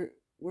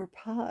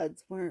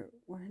pods. We're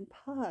in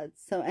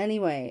pods. So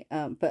anyway,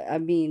 but I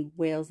mean,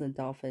 whales and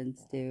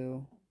dolphins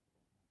do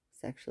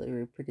sexually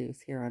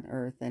reproduce here on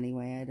Earth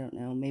anyway. I don't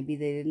know. Maybe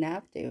they didn't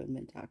have to in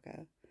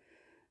Mintaka.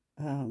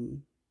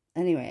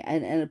 Anyway,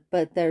 and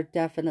but there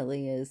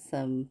definitely is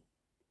some,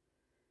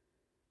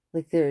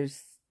 like there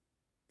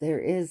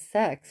is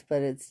sex,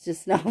 but it's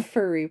just not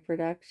for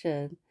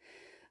reproduction.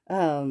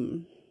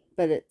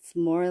 But it's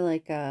more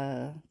like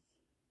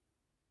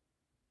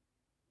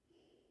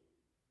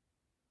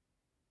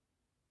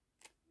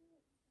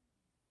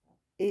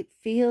it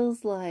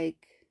feels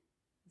like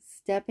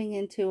stepping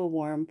into a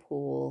warm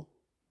pool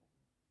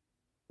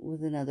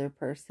with another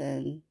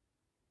person,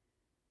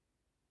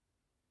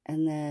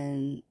 and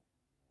then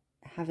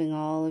having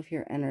all of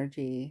your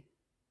energy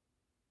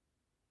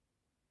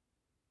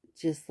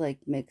just like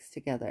mixed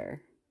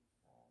together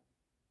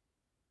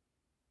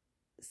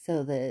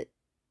so that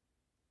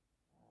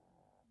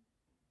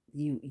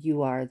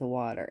you are the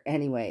water.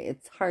 Anyway,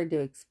 it's hard to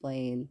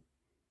explain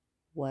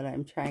what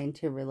I'm trying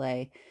to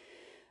relay.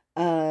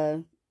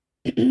 So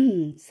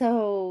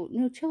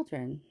no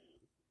children.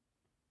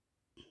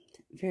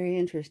 Very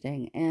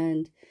interesting.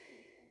 And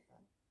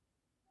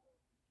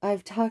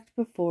I've talked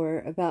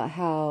before about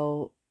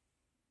how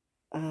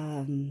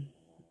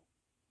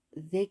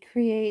they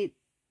create,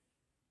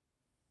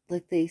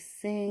 like they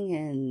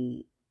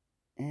sing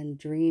and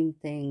dream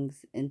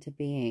things into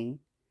being.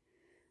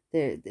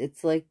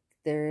 It's like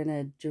they're in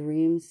a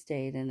dream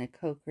state and a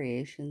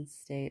co-creation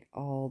state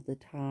all the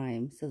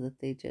time, so that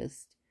they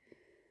just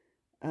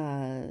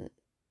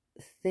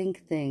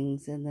think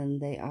things and then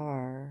they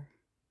are.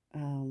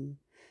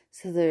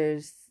 So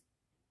there's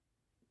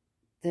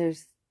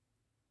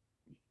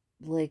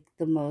like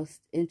the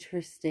most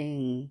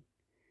interesting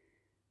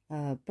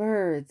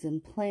birds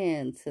and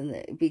plants,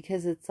 and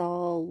because it's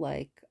all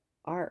like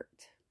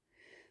art.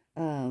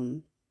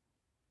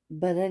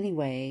 But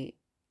anyway,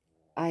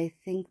 I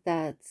think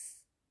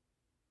that's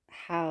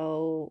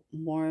how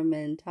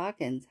Mormon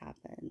talk-ins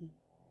happen,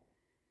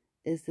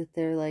 is that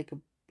they're like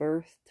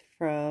birthed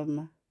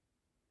from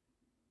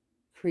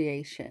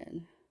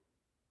creation,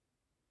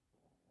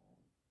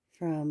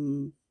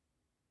 from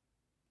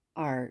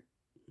art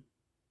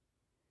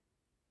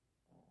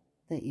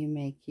that you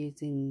make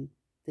using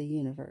the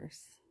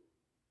universe.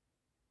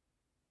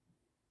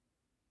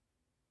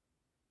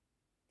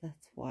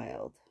 That's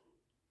wild.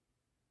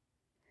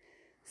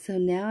 So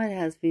now it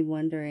has me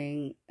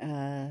wondering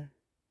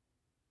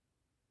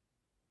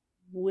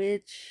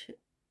which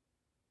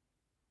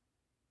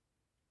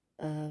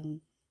I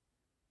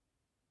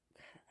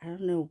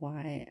don't know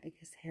why, I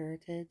guess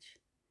heritage.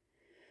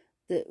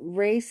 The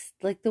race,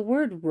 like the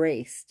word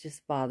race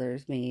just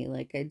bothers me.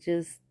 Like and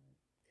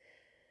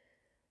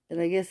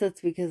I guess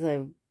that's because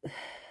like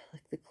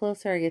the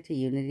closer I get to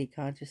unity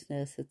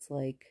consciousness, it's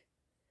like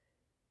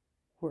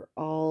we're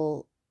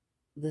all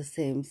the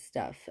same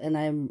stuff. And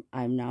I'm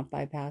not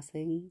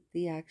bypassing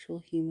the actual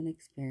human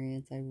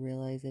experience. I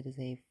realize it is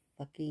a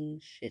fucking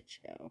shit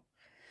show.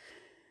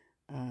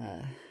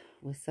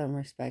 With some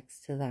respects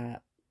to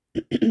that.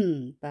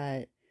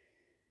 But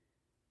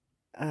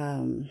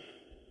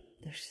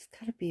there's just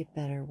gotta be a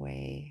better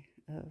way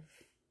of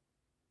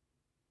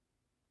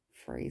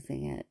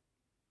phrasing it.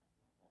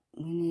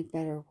 We need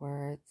better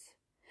words.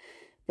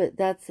 But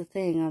that's the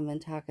thing, on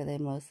Mintaka, they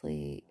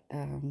mostly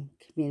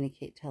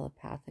communicate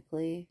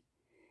telepathically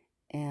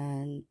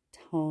and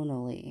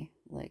tonally,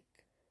 like,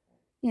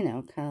 you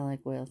know, kind of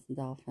like whales and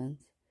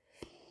dolphins.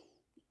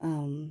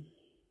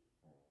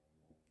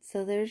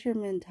 So there's your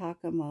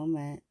Mintaka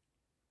moment.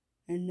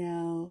 And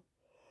now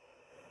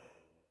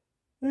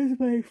there's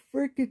my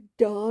freaking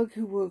dog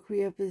who woke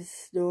me up and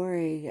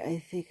snoring. I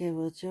think I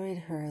will join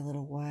her a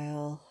little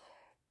while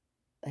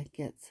and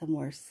get some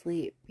more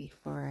sleep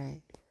before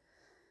I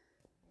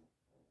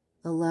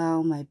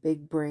allow my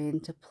big brain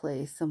to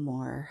play some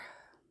more.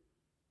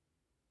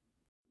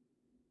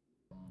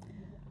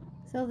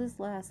 So this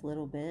last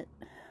little bit,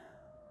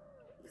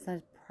 because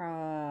I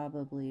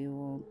probably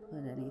won't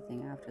put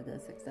anything after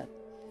this except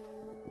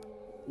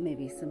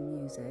maybe some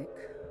music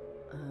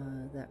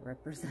that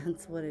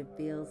represents what it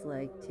feels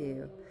like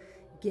to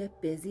get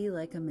busy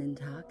like a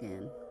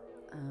Mintakan.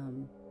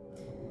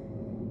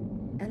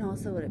 And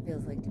also what it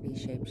feels like to be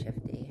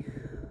shape-shifty,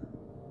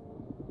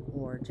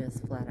 or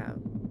just flat out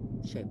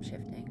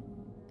shape-shifting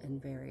in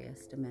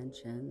various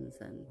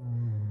dimensions and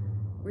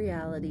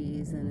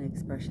realities and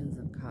expressions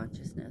of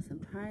consciousness.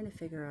 I'm trying to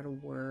figure out a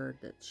word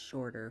that's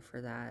shorter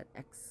for that.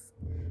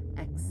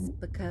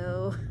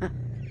 Expico.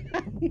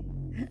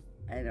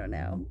 I don't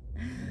know.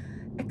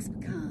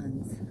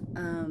 Expicons.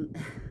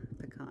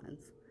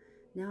 Pecans.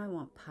 Now I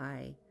want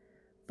pie.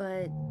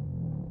 But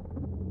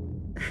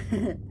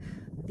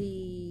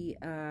the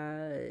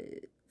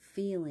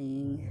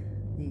feeling,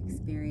 the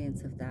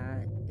experience of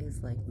that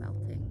is like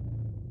melting.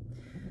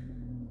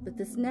 But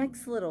this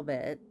next little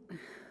bit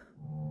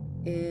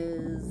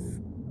is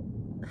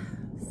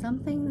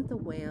something that the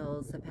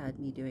whales have had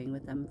me doing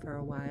with them for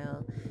a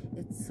while.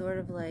 It's sort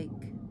of like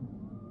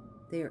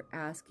they're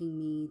asking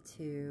me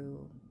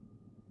to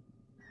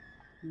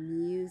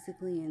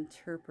musically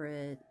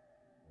interpret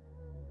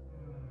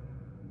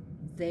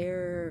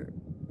their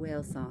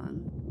whale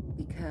song,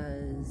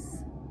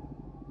 because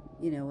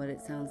you know what it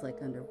sounds like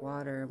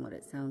underwater and what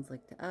it sounds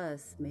like to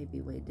us may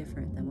be way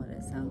different than what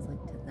it sounds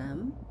like to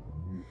them.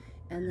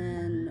 And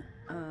then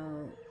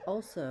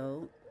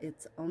also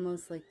it's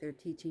almost like they're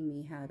teaching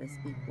me how to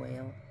speak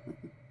whale,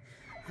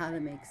 how to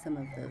make some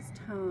of those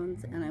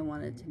tones. And I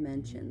wanted to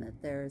mention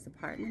that there's a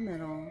part in the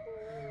middle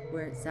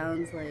where it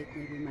sounds like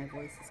maybe my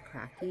voice is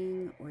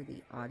cracking or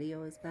the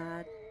audio is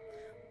bad,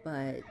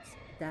 but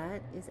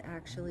that is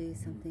actually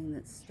something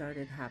that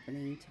started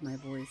happening to my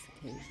voice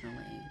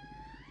occasionally.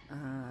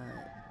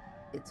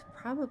 It's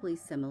probably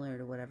similar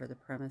to whatever the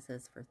premise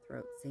is for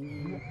throat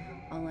singing.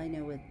 All I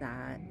know with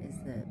that is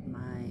that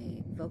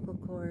my vocal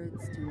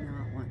cords do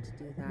not want to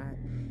do that,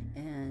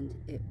 and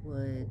it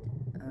would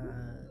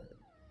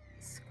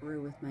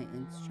screw with my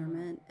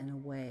instrument in a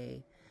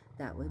way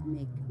that would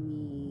make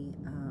me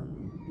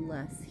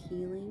less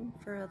healing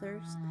for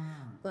others.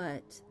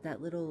 But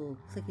that little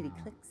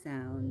clickety-click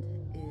sound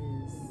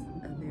is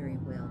a very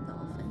whale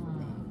dolphin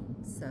thing.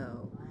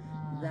 So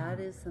that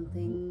is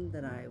something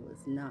that I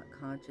was not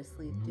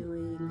consciously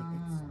doing.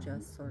 It's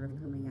just sort of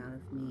coming out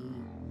of me.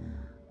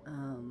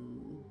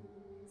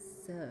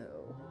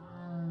 So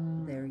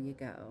there you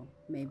go.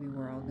 Maybe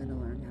we're all going to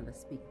learn how to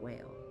speak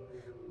whale.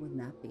 Wouldn't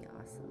that be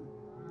awesome?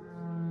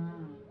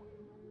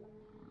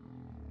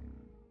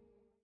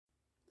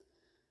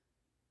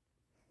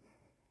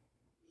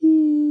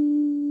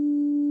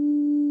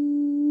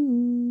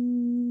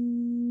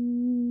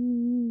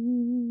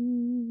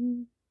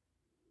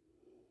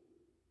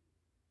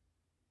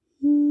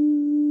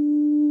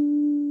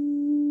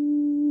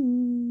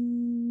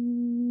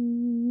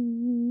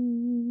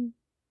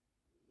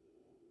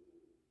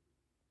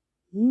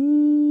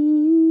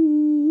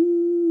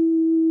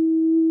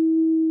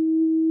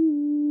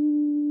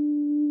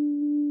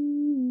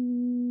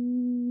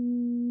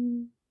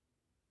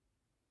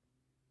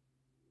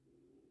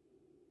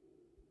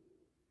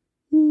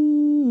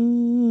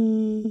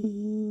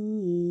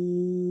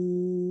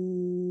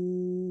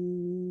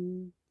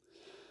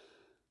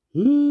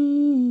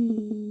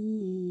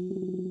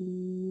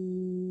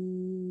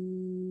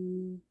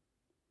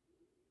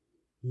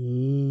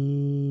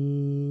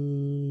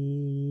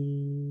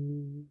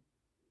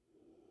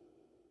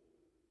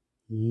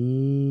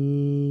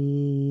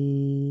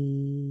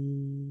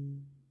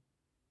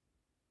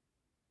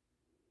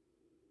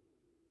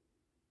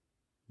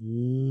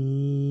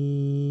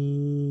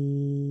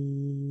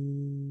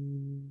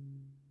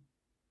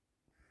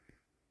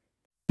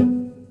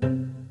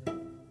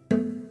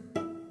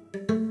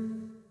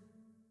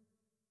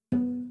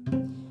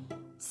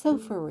 So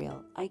for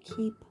real, I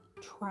keep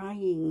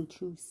trying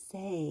to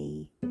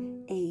say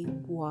a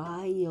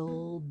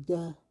wild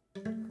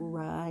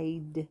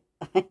ride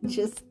I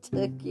just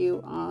took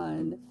you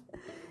on,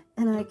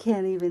 and I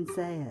can't even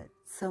say it.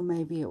 So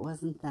maybe it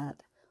wasn't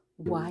that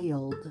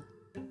wild,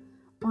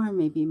 or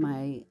maybe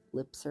my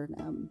lips are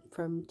numb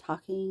from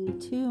talking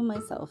to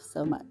myself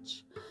so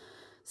much.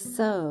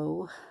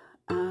 So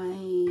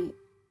I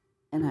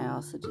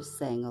also just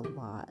sang a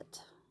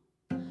lot.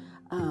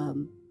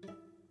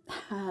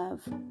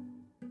 Have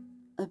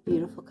a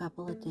beautiful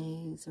couple of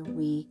days or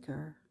week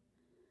or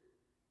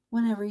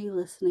whenever you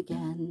listen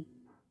again,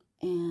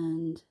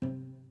 and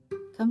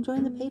come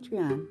join the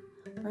Patreon.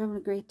 We're having a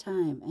great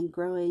time and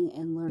growing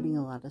and learning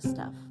a lot of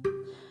stuff.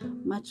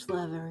 Much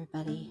love,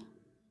 everybody.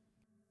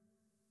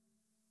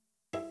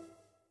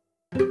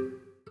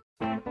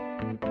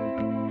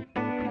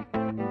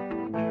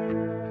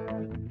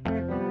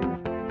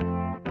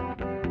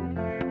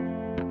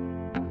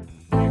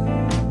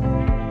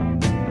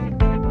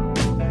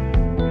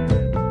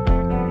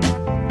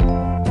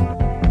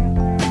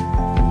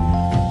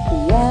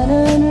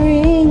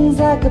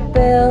 Like a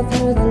bell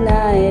through the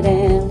night,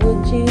 and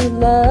would you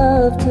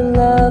love to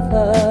love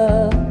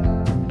her?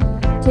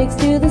 Takes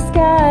to the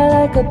sky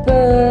like a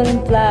bird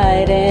in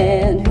flight,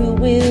 and who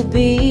will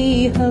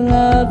be her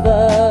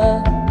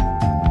lover?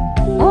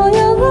 All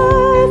your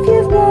life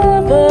you've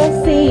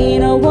never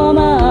seen a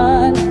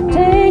woman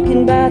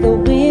taken by the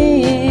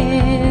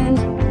wind.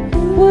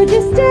 Would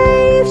you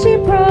stay if she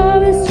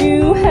promised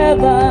you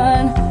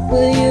heaven?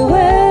 Will you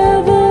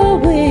ever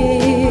win?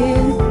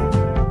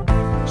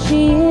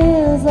 She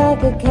is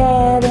like a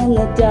cat in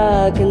the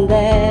dark, and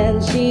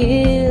then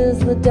she is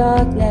the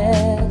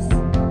darkness.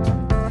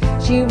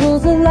 She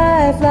rules her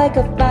life like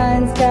a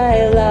fine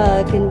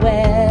skylark, and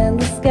when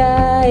the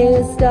sky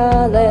is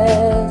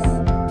starless.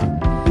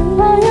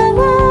 All your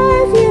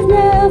life you've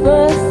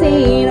never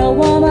seen a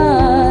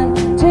woman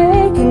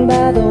taken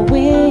by the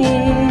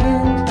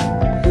wind.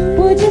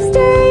 Would you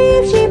stay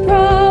if she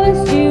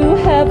promised you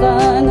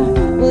heaven?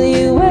 Will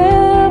you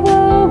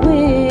ever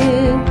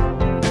win?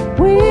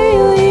 Will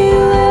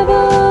you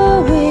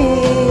ever win?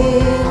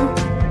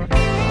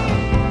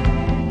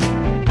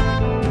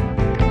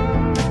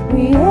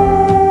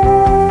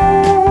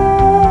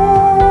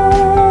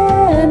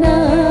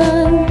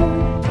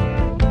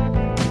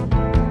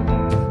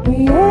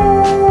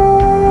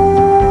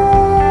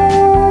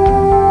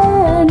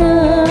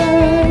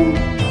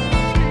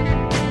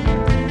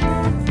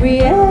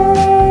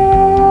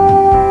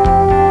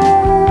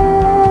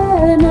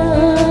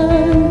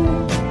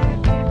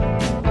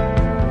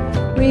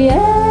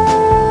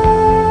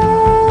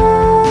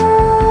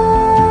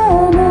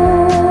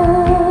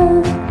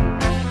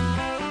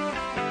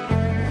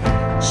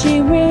 She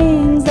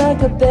rings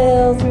like a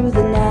bell through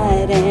the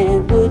night,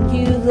 and would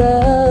you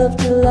love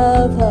to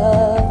love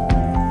her?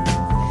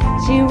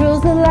 She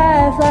rules her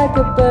life like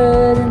a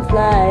bird in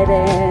flight,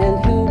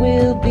 and who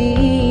will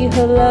be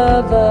her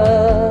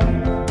lover?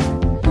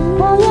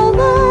 All your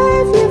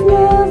life you've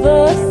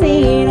never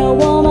seen a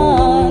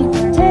woman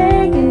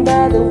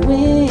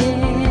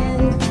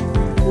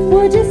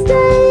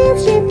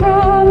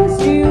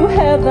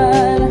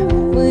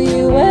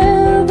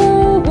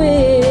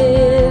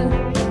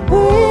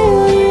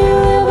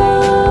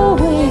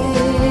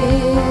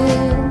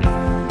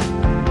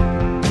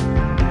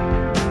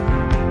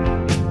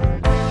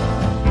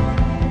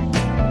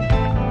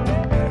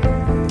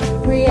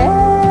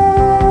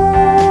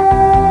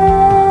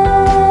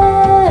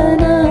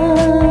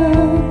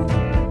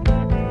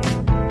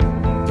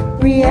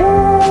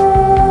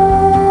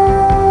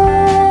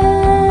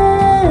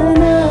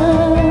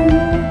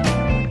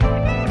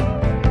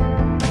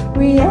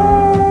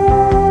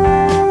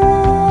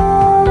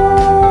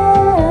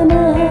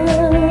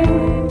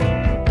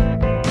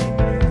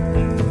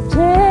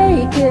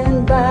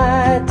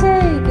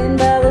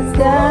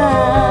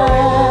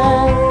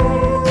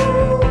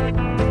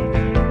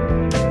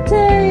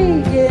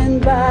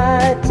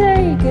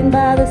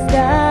By the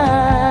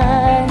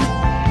sky,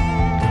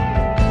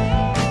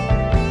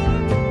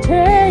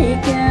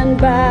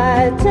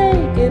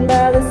 taken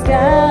by the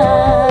sky.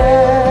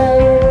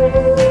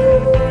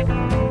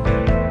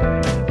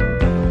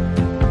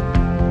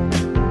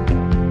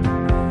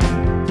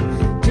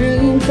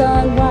 Dreams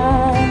on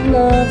wine,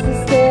 love's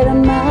a state of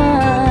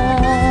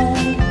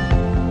mind.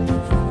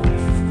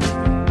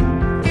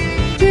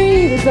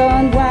 Dreams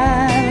on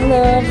wine,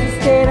 love's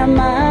a state of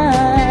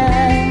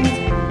mind.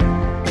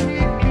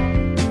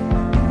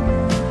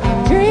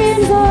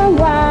 Dreams on